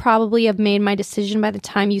know I'll probably have made my decision by the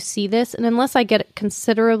time you see this, and unless I get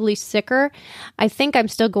considerably sicker, I think I'm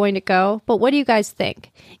still going to go. But what do you guys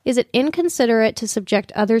think? Is it inconsiderate to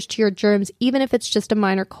subject others to your germs, even if it's just a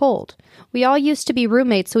minor cold? We all used to be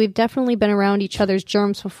roommates, so we've definitely been around each other's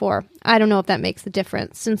germs before. I don't know if that makes a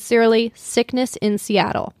difference. Sincerely, Sickness in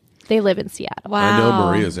Seattle. They live in Seattle. Wow. I know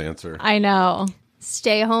Maria's answer. I know.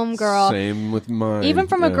 Stay home, girl. Same with mine. Even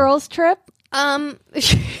from a Yeah. girl's trip?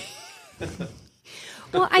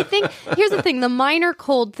 Well, I think here's the thing: the minor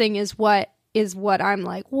cold thing is what I'm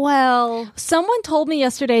like. Well, Someone told me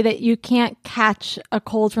yesterday that you can't catch a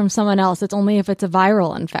cold from someone else. It's only if it's a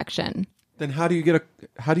viral infection. Then how do you get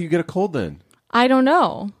a cold then? I don't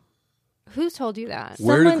know. who told you that?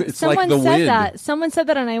 It's like the said wind. that. Someone said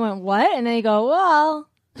that, and I went, "What?" And they go, "Well,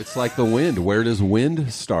 It's like the wind. Where does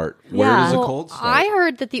wind start? Where Yeah. does a Well, cold start? I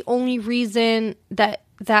heard that the only reason that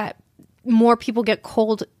more people get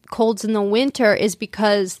colds in the winter is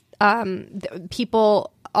because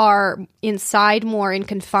people are inside more and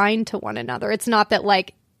confined to one another. It's not that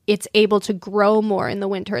like it's able to grow more in the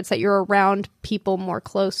winter. It's that you're around people more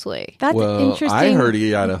closely. that's interesting." I heard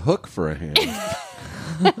he had a hook for a hand.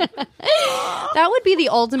 That would be the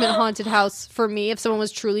ultimate haunted house for me if someone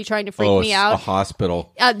was truly trying to freak me A out.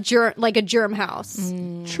 hospital. Like a germ house.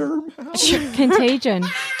 Germ house. Contagion.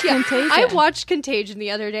 Yeah, Contagion. I watched Contagion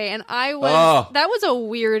the other day, and that was a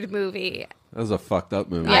weird movie. That was a fucked up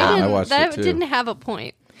movie. I I watched that it too. didn't have a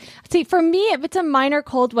point. See, for me, if it's a minor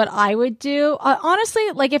cold, what I would do, honestly,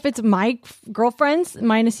 like if it's my girlfriends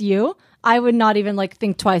minus you, I would not even like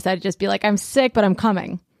think twice. I'd just be like, "I'm sick, but I'm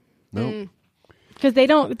coming." Nope. Because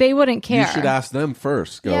they wouldn't care. You should ask them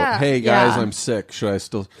first. Go, Yeah. hey guys, Yeah. I'm sick. Should I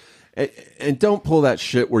still? And don't pull that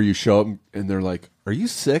shit where you show up and they're like, "Are you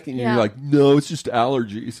sick?" And Yeah. you're like, "No, it's just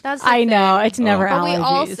allergies." That's the I thing. know it's never But allergies. we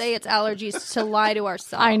all say it's allergies to lie to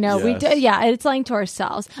ourselves. I know we Yes. do. Yeah, it's lying to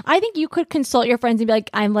ourselves. I think you could consult your friends and be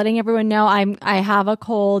like, "I'm letting everyone know I have a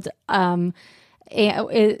cold.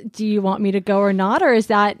 Do you want me to go or not, or is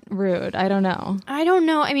that rude?" I don't know. I don't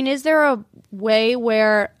know. I mean, is there a way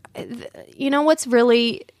where, what's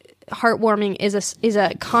really heartwarming is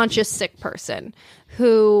a conscious sick person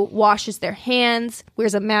who washes their hands,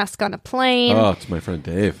 wears a mask on a plane. Oh, it's my friend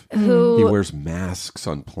Dave. Who- He wears masks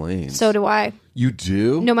on planes. So do I. You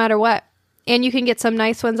do? No matter what. And you can get some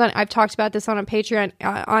nice ones on. I've talked about this on a Patreon.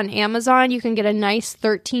 On Amazon, you can get a nice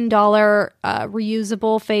 $13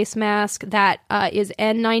 reusable face mask that is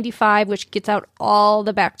N95, which gets out all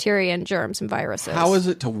the bacteria and germs and viruses. How is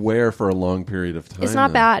it to wear for a long period of time? It's not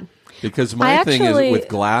then? bad. Because my thing actually- is with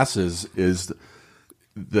glasses is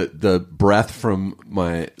the breath from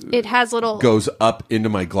my It has little. goes up into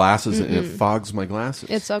my glasses and it fogs my glasses.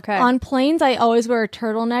 It's okay. On planes, I always wear a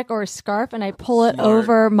turtleneck or a scarf, and I pull it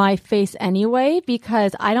over my face anyway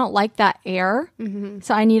because I don't like that air.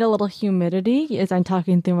 So I need a little humidity. As I'm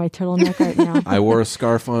talking through my turtleneck right now. I wore a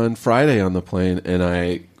scarf on Friday on the plane, and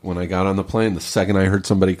when I got on the plane, the second I heard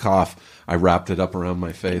somebody cough, I wrapped it up around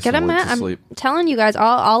my face Get a and went mask. to I'm sleep. telling you guys,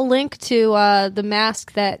 I'll link to the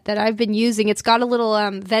mask that I've been using. It's got a little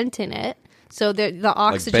vent in it, so the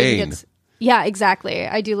oxygen Bane. gets. Yeah, exactly.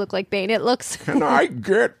 I do look like Bane. It looks. Can I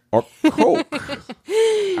get a Coke?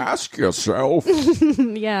 Ask yourself.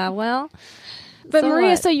 Yeah, well, But So Maria,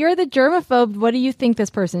 what? so you're the germaphobe. What do you think this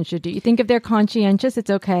person should do? You think if they're conscientious, it's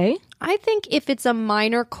okay? I think if it's a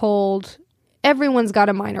minor cold, everyone's got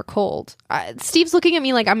a minor cold. Steve's looking at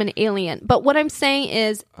me like I'm an alien. But what I'm saying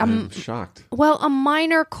is, I'm shocked. well, a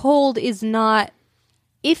minor cold is not,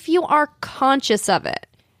 if you are conscious of it.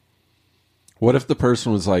 What if the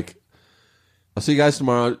person was like, I'll see you guys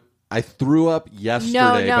tomorrow. I threw up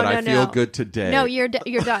yesterday, but I feel good today. No, you're done.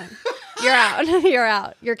 You're out. You're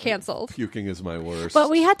out. You're canceled. Puking is my worst.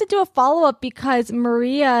 But we had to do a follow-up because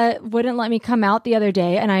Maria wouldn't let me come out the other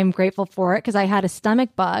day, and I'm grateful for it because I had a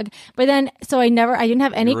stomach bug. But then, so I didn't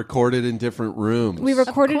have any. You recorded in different rooms. We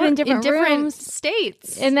recorded in different rooms.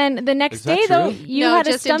 states. And then the next Is that day, though, true? you No, had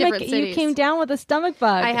a just in stomach. different You cities. came down with a stomach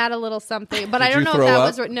bug. I had a little something, but Did I don't you know if throw that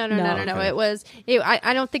up? was no. Okay. It was.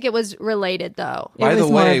 I don't think it was related though. By It the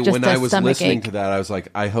was more way, of just when a I was stomach listening ache. to that, I was like,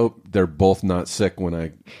 I hope they're both not sick when I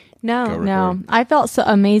go No. record. No, I felt so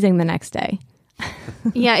amazing the next day.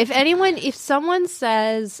 Yeah. If someone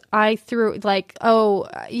says I threw like, oh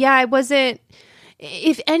yeah, I wasn't.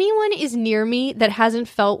 If anyone is near me that hasn't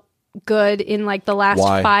felt good in like the last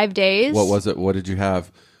Why? 5 days, What was it? What did you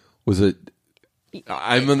have? Was it?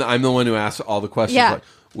 I'm the one who asked all the questions. Yeah. Like,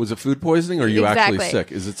 was it food poisoning or are you actually Exactly.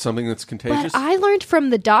 sick? Is it something that's contagious? But I learned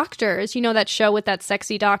from the doctors. You know that show with that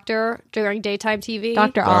sexy doctor during daytime TV?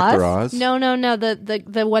 Dr. Oz? Dr. Oz? No.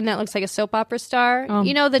 The one that looks like a soap opera star.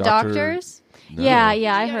 You know the Dr. doctors? No.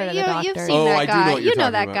 Yeah, I heard of the doctor. You've seen Oh, that I do guy. know what you're You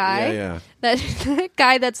know talking that about. guy. Yeah. That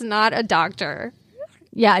guy that's not a doctor.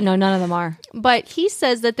 Yeah, no, none of them are. But he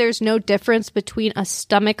says that there's no difference between a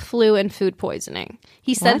stomach flu and food poisoning.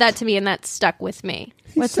 He said What? that to me, and that stuck with me.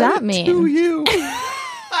 What's that mean? To you.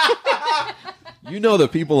 You know the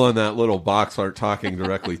people on that little box aren't talking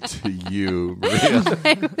directly to you, Maria.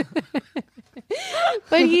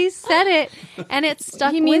 But he said it, and it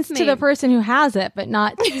stuck He means with me. to the person who has it, but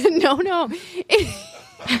not. No.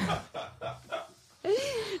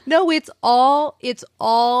 No, it's all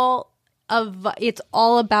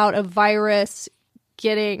about a virus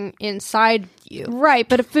getting inside you. Right,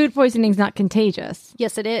 but food poisoning is not contagious.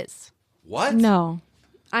 Yes, it is. What? No.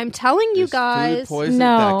 I'm telling you Is food guys. poisoning?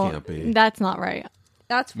 No. That can't be. That's not right.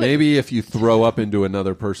 That's what Maybe if you throw up into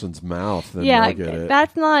another person's mouth, then Yeah, they'll get it.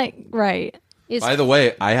 that's not right. is. By the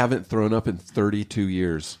way, I haven't thrown up in 32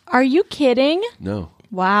 years. Are you kidding? No.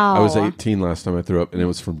 Wow. I was 18 last time I threw up, and it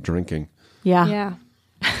was from drinking. Yeah. Yeah.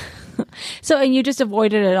 So, and you just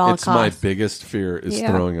avoided it at all It's my costs. biggest fear is Yeah.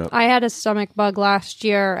 throwing up. I had a stomach bug last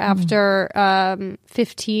year after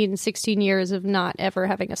 15, 16 years of not ever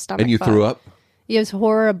having a stomach And you bug. threw up? It was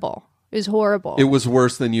horrible. It was horrible. It was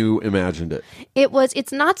worse than you imagined it.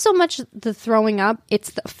 It's not so much the throwing up, it's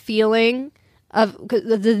the feeling of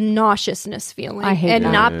the nauseousness feeling. I hate and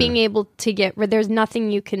that. not Yeah. being able to get rid. There's nothing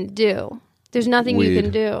you can do. There's nothing you Weed.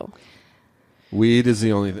 can do. Weed is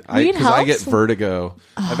the only thing. Weed Because I get helps? vertigo.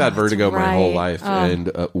 I've had vertigo my whole right. life, and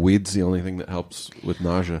weed's the only thing that helps with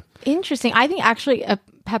nausea. Interesting. I think actually a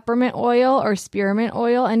peppermint oil or spearmint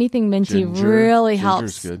oil, anything minty Ginger. really Ginger's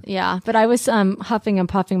helps. good. Yeah, but I was huffing and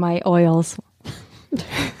puffing my oils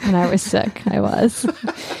when I was sick. I was.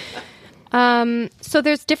 So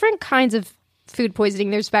there's different kinds of food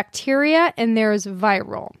poisoning. There's bacteria and there's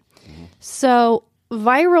viral. So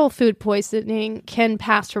viral food poisoning can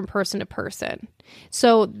pass from person to person.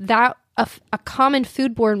 So that a common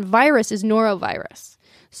foodborne virus is norovirus.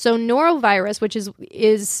 So norovirus, which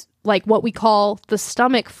is like what we call the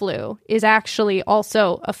stomach flu, is actually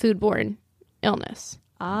also a foodborne illness.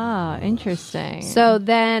 Ah, interesting. So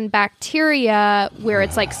then bacteria, where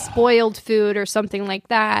it's like spoiled food or something like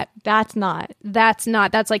that, that's not. that's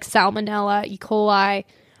like salmonella, E. coli.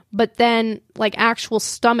 But then like actual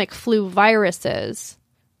stomach flu viruses,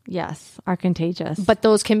 Yes, are contagious. but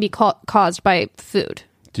those can be caused by food.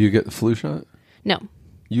 Do you get the flu shot? No,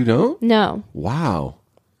 You don't? no. Wow.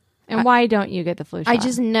 and why don't you get the flu shot? I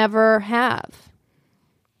just never have.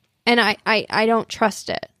 And I don't trust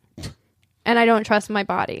it. And I don't trust my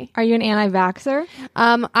body. Are you an anti-vaxxer?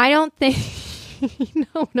 I don't think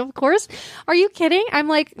no, of course. Are you kidding? I'm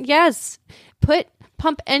like, yes,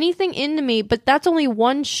 pump anything into me, but that's only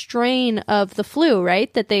one strain of the flu,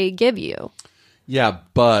 right? That they give you. Yeah,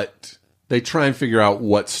 but they try and figure out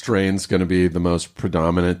what strain's going to be the most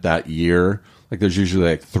predominant that year. Like there's usually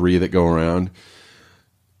like 3 that go around.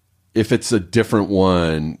 If it's a different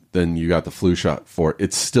one than you got the flu shot for,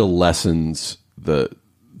 it still lessens the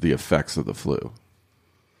effects of the flu.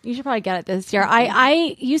 You should probably get it this year.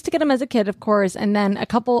 I used to get them as a kid, of course, and then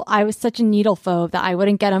I was such a needle phobe that I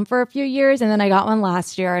wouldn't get them for a few years, and then I got one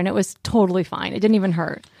last year, and it was totally fine. It didn't even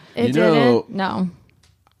hurt. It You know, didn't. No.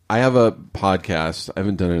 I have a podcast. I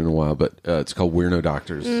haven't done it in a while, but it's called We're No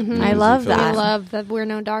Doctors. I love that. I love that We're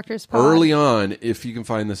No Doctors pod. Early on, if you can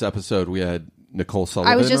find this episode, we had Nicole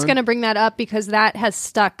Sullivan. I was just on. going to bring that up because that has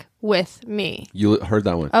stuck with me. You heard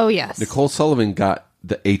that one? Oh, yes. Nicole Sullivan got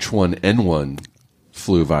the H1N1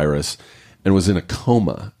 flu virus and was in a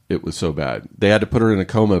coma. It was so bad. They had to put her in a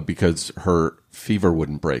coma because her fever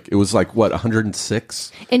wouldn't break. It was like, what,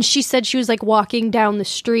 106? And she said she was like walking down the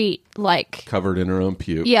street, like, Covered in her own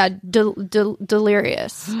puke. yeah,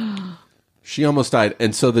 delirious. She almost died.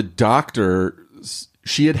 And so the doctor,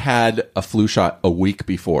 she had had a flu shot a week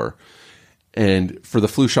before. And for the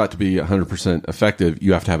flu shot to be 100% effective,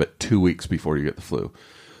 you have to have it 2 weeks before you get the flu.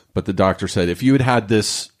 But the doctor said, if you had had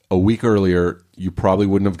this a week earlier, you probably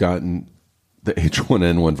wouldn't have gotten the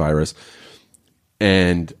H1N1 virus.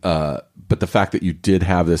 And, but the fact that you did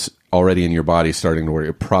have this already in your body starting to work,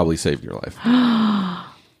 it probably saved your life.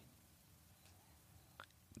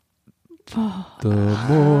 The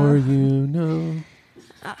more you know.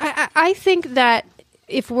 I think that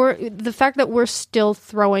if the fact that we're still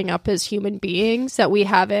throwing up as human beings, that we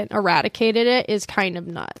haven't eradicated it, is kind of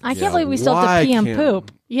nuts. I can't believe we still have to pee and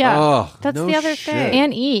poop Yeah, Oh, that's no the other shit. thing.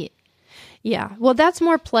 and eat Yeah, well, that's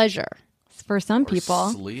more pleasure. for some people.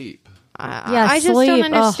 Sleep. Yeah, I just sleep. don't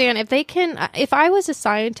understand. If they can, if I was a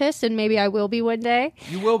scientist, and maybe I will be one day,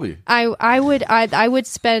 You will be. I would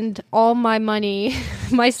spend all my money,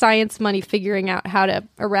 my science money, figuring out how to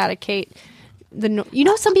eradicate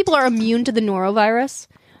some people are immune to the norovirus.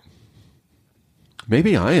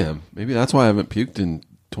 Maybe I am. Maybe that's why I haven't puked in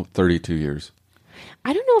 32 years.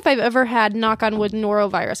 I don't know if I've ever had, knock on wood,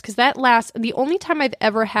 norovirus, because the only time I've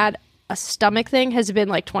ever had a stomach thing has been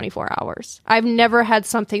like 24 hours. I've never had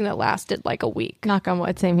something that lasted like a week. Knock on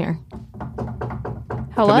wood. Same here.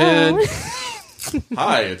 Hello? Come in.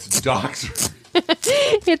 Hi, it's Doctor.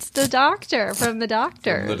 It's the doctor from the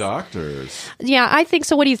doctors. The doctors. Yeah, I think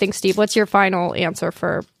so. What do you think, Steve? What's your final answer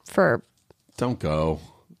for Don't go.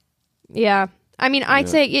 yeah. I mean, I'd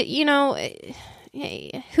say,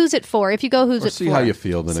 who's it for? If you go, who's Or it see for? how you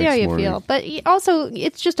feel the See next how you morning. feel. But also,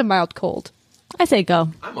 it's just a mild cold. I say go.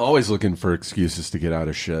 I'm always looking for excuses to get out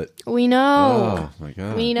of shit. We know. Oh, my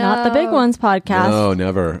God. We know. Not the Big Ones podcast. No,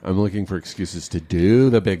 never. I'm looking for excuses to do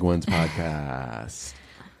the Big Ones podcast.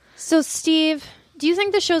 So, Steve, do you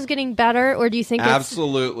think the show's getting better, or do you think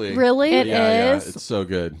Absolutely. it's really? It Yeah, is. it's so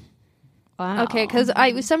good. Wow. Okay, because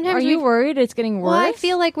sometimes Are you worried it's getting worse? Well, I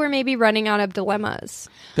feel like we're maybe running out of dilemmas.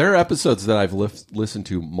 There are episodes that I've listened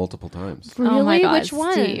to multiple times. Really? Oh my God, Which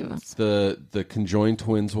one? Steve. The conjoined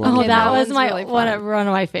twins one. Oh, Okay, that that was one's my really one fun.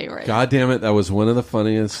 of my favorites. God damn it, that was one of the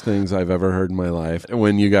funniest things I've ever heard in my life. And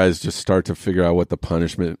when you guys just start to figure out what the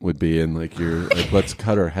punishment would be, and like you're like, let's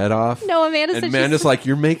cut her head off. No, Amanda And said Amanda's like,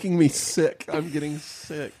 you're making me sick. I'm getting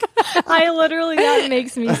sick. That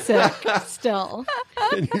makes me sick still.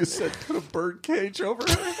 And you said, put a bird cage over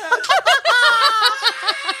her head.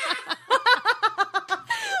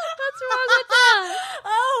 What's wrong with that?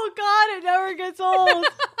 Oh God, it never gets old.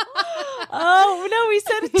 Oh no, we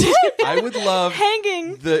said it did. I would love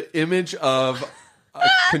Hanging. the image of a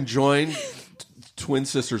conjoined twin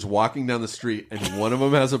sisters walking down the street, and one of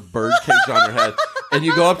them has a bird cage on her head, and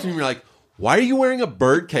you go up to me and you're like, why are you wearing a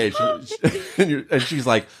bird cage? And she's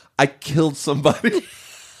like, I killed somebody.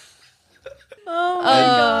 Oh my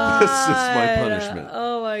God. This is my punishment.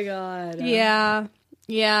 Oh my God. Yeah.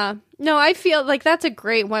 Yeah. No, I feel like that's a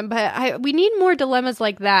great one, but we need more dilemmas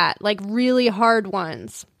like that, like really hard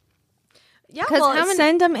ones. Yeah, 'Cause well, how many-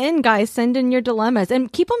 send them in, guys. Send in your dilemmas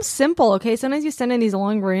and keep them simple, okay? Sometimes you send in these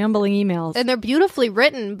long, rambling emails. And they're beautifully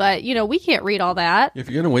written, but, we can't read all that. If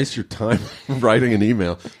you're going to waste your time writing an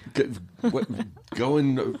email, go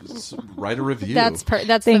and write a review. That's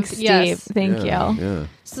Thanks, Steve. Yes. Thank you. Yeah.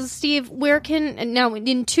 So, Steve, now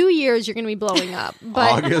in 2 years you're going to be blowing up,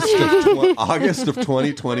 but August of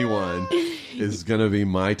 2021 is going to be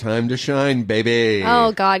my time to shine, baby.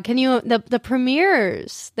 oh God, can you the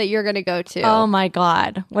premieres that you're going to go to? Oh my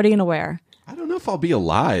God. What are you going to wear? I don't know if I'll be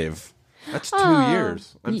alive. That's 2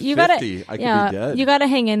 years. I'm 50. Gotta, I could be dead. You got to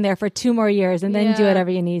hang in there for 2 more years and then do Yeah. whatever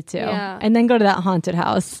you need to. Yeah. And then go to that haunted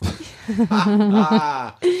house.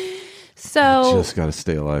 So Just got to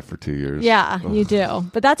stay alive for 2 years. Yeah, you do.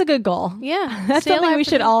 But that's a good goal. yeah, That's stay something alive we for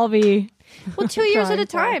should the- all be. Well, 2 years at a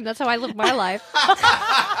trying for. time. That's how I live my life.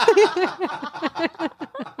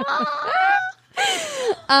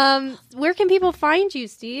 Where can people find you,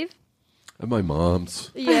 Steve? At my mom's.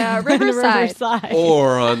 Yeah, Riverside.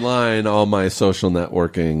 Or online, all my social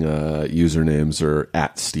networking usernames are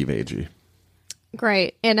at Steve Agee.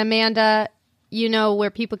 Great. And Amanda, you know where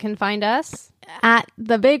people can find us? At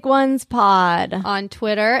the Big Ones Pod. On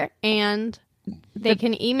Twitter and They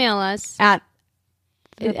can email us at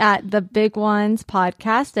the big ones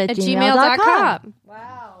podcast at gmail.com.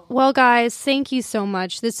 Wow. Well, guys, thank you so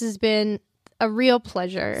much. This has been a real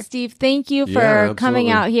pleasure. Steve, thank you for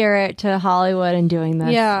coming out here to Hollywood and doing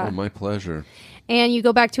this. Yeah. Oh, my pleasure. And you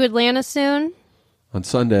go back to Atlanta soon? On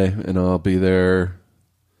Sunday, and I'll be there.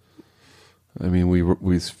 I mean,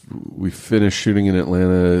 we finished shooting in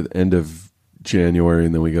Atlanta end of January,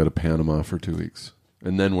 and then we go to Panama for 2 weeks.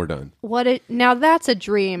 And then we're done. Now that's a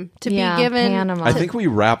dream to be given. Panama. I think we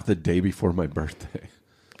wrap the day before my birthday.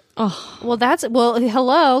 Oh, well,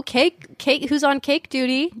 hello, cake. Who's on cake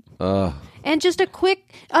duty? And just a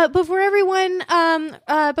quick before everyone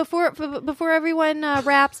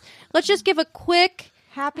wraps, let's just give a quick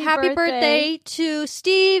happy birthday to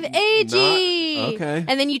Steve Agee. Okay.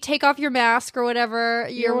 And then you take off your mask or whatever.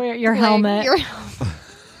 Your helmet.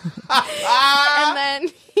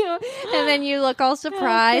 And then you look all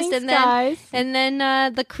surprised, thanks, guys. and then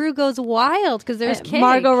the crew goes wild because there's cake.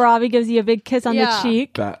 Margot Robbie gives you a big kiss on the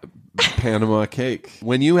cheek. Panama cake.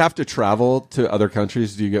 When you have to travel to other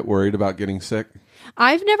countries, do you get worried about getting sick?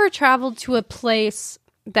 I've never traveled to a place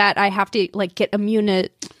that I have to get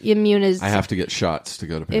I have to get shots to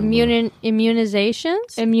go to Panama.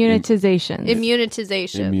 Immunizations.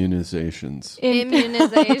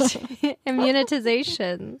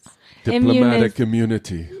 Diplomatic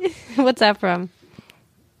immunity. What's that from?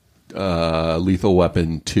 Lethal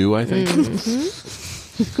Weapon 2, I think.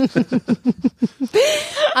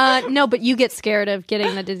 No, but you get scared of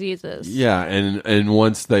getting the diseases. Yeah, and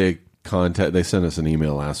once they sent us an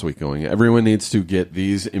email last week going, everyone needs to get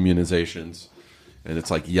these immunizations, and it's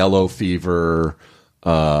like yellow fever,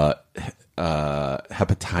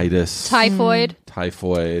 hepatitis,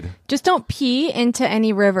 typhoid. Just don't pee into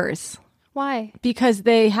any rivers. Why? Because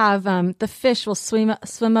they have the fish will swim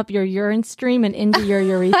up your urine stream and into your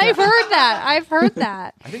urethra. I've heard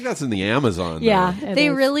that. I think that's in the Amazon. Yeah, they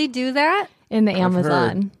really do that in the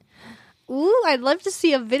Amazon. Ooh, I'd love to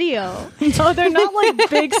see a video. No, they're not like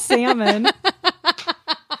big salmon.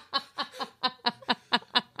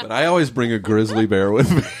 But I always bring a grizzly bear with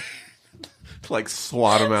me. To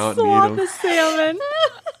swat them out and eat them. The salmon.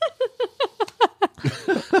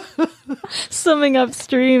 Swimming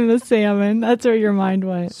upstream, the salmon. That's where your mind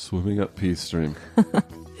went. Swimming up Peace Stream.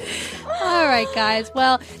 All right, guys.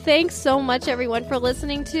 Well, thanks so much, everyone, for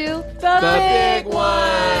listening to The Big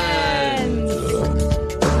Ones.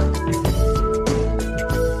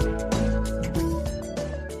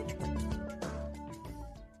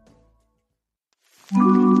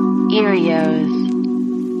 Erios.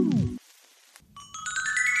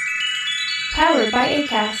 Powered by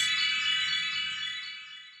Acast.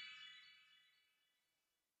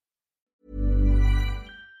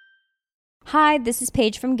 Hi, this is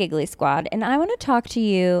Paige from Giggly Squad, and I want to talk to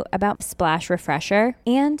you about Splash Refresher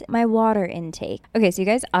and my water intake. Okay, so you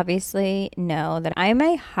guys obviously know that I'm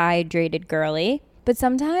a hydrated girly, but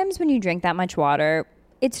sometimes when you drink that much water,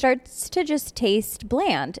 it starts to just taste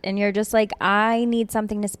bland, and you're just like, I need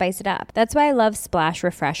something to spice it up. That's why I love Splash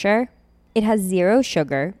Refresher. It has 0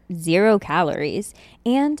 sugar, 0 calories,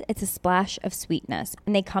 and it's a splash of sweetness.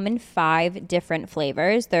 And they come in 5 different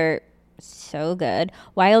flavors. They're so good.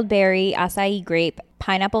 Wild berry, acai grape,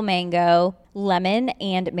 pineapple mango, lemon,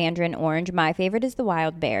 and mandarin orange. My favorite is the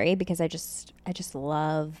wild berry because I just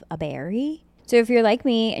love a berry. So if you're like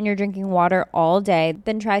me and you're drinking water all day,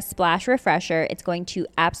 then try Splash Refresher. It's going to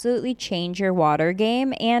absolutely change your water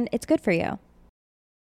game, and it's good for you.